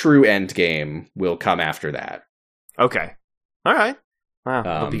true Endgame will come after that. Okay. All right.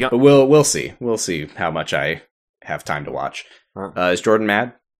 Wow. But we'll see. We'll see how much I have time to watch. Is Jordan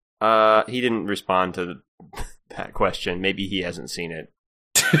mad? He didn't respond to that question. Maybe he hasn't seen it.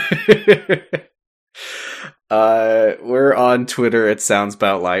 We're on Twitter at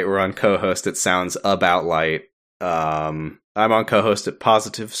SoundsAboutLight. We're on co-host at SoundsAboutLight. I'm on co-host at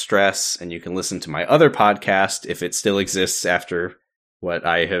Positive Stress, and you can listen to my other podcast if it still exists after what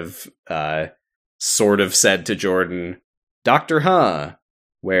I have sort of said to Jordan, Dr. Huh,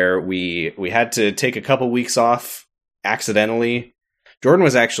 where we had to take a couple weeks off accidentally. Jordan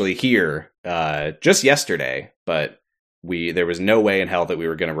was actually here just yesterday, but there was no way in hell that we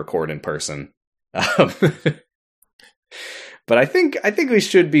were going to record in person. But I think we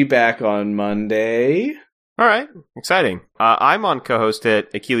should be back on Monday. All right, exciting. I'm on co-host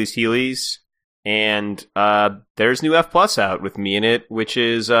at Achilles Heelys, and there's new F+ out with me in it, which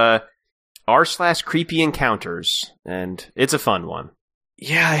is r/creepy encounters, and it's a fun one.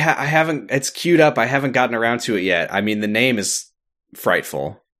 Yeah, I haven't. It's queued up. I haven't gotten around to it yet. I mean, the name is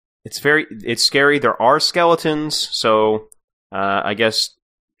frightful. It's scary. There are skeletons, so I guess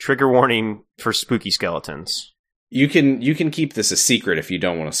trigger warning for spooky skeletons. You can keep this a secret if you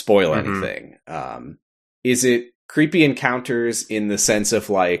don't want to spoil anything. Is it creepy encounters in the sense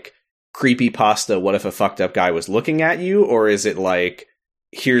of like creepypasta? What if a fucked up guy was looking at you, or is it like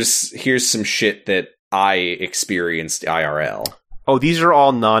here's some shit that I experienced IRL? Oh, these are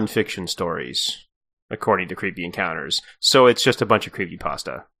all non-fiction stories, according to Creepy Encounters. So it's just a bunch of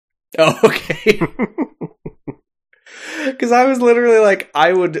creepypasta. Oh, okay. Because I was literally like,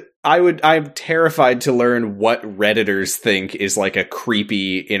 I'm terrified to learn what Redditors think is like a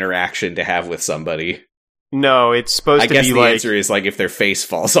creepy interaction to have with somebody. No, it's supposed to be like... I guess the answer is like if their face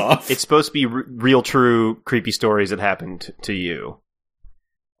falls off. It's supposed to be real, true, creepy stories that happened to you.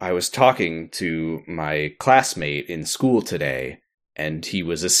 I was talking to my classmate in school today, and he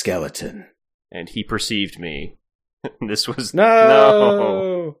was a skeleton. And he perceived me. This was...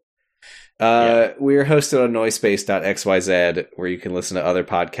 No! We're hosted on Noisepace.xyz, where you can listen to other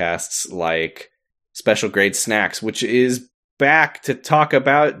podcasts like Special Grade Snacks, which is back to talk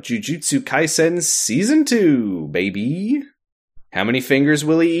about Jujutsu Kaisen Season 2, baby. How many fingers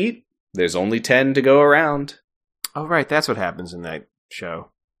will he eat? There's only 10 to go around. Oh, right, that's what happens in that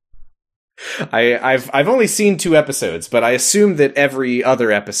show. I've only seen 2 episodes, but I assume that every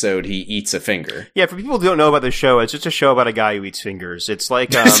other episode he eats a finger. Yeah, for people who don't know about the show, it's just a show about a guy who eats fingers. It's like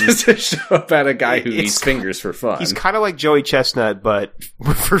it's just a show about a guy who eats fingers for fun. He's kind of like Joey Chestnut, but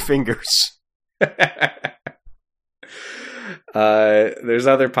for fingers. There's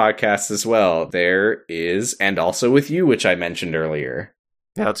other podcasts as well. There is And Also With You, which I mentioned earlier.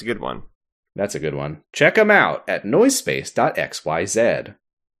 Yeah, that's a good one. That's a good one. Check them out at Noisepace.xyz.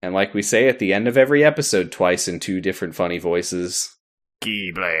 And like we say at the end of every episode twice in 2 different funny voices,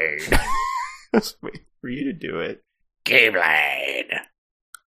 Keyblade. Let's wait for you to do it. Keyblade.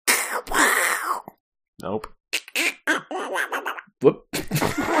 Nope. Whoop.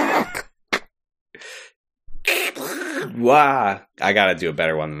 Wah! I gotta do a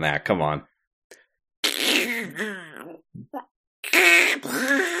better one than that. Come on.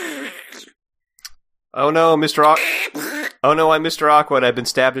 Oh no, Oh no, I'm Mr. Aqua and I've been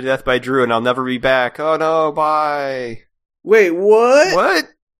stabbed to death by Drew and I'll never be back. Oh no, bye. Wait, what? What?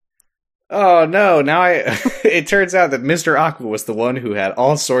 Oh no, now it turns out that Mr. Aqua was the one who had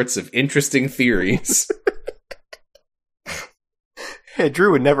all sorts of interesting theories. Hey,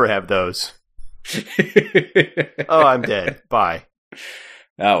 Drew would never have those. Oh, I'm dead. Bye.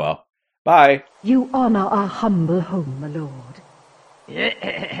 Oh well. Bye. You honor our humble home, my lord.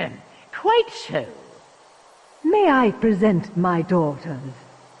 Quite so. May I present my daughters,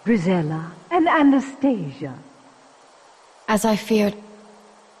 Grisella and Anastasia? As I feared,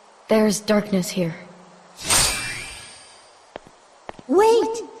 there's darkness here.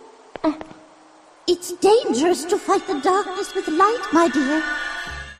 Wait! It's dangerous to fight the darkness with light, my dear.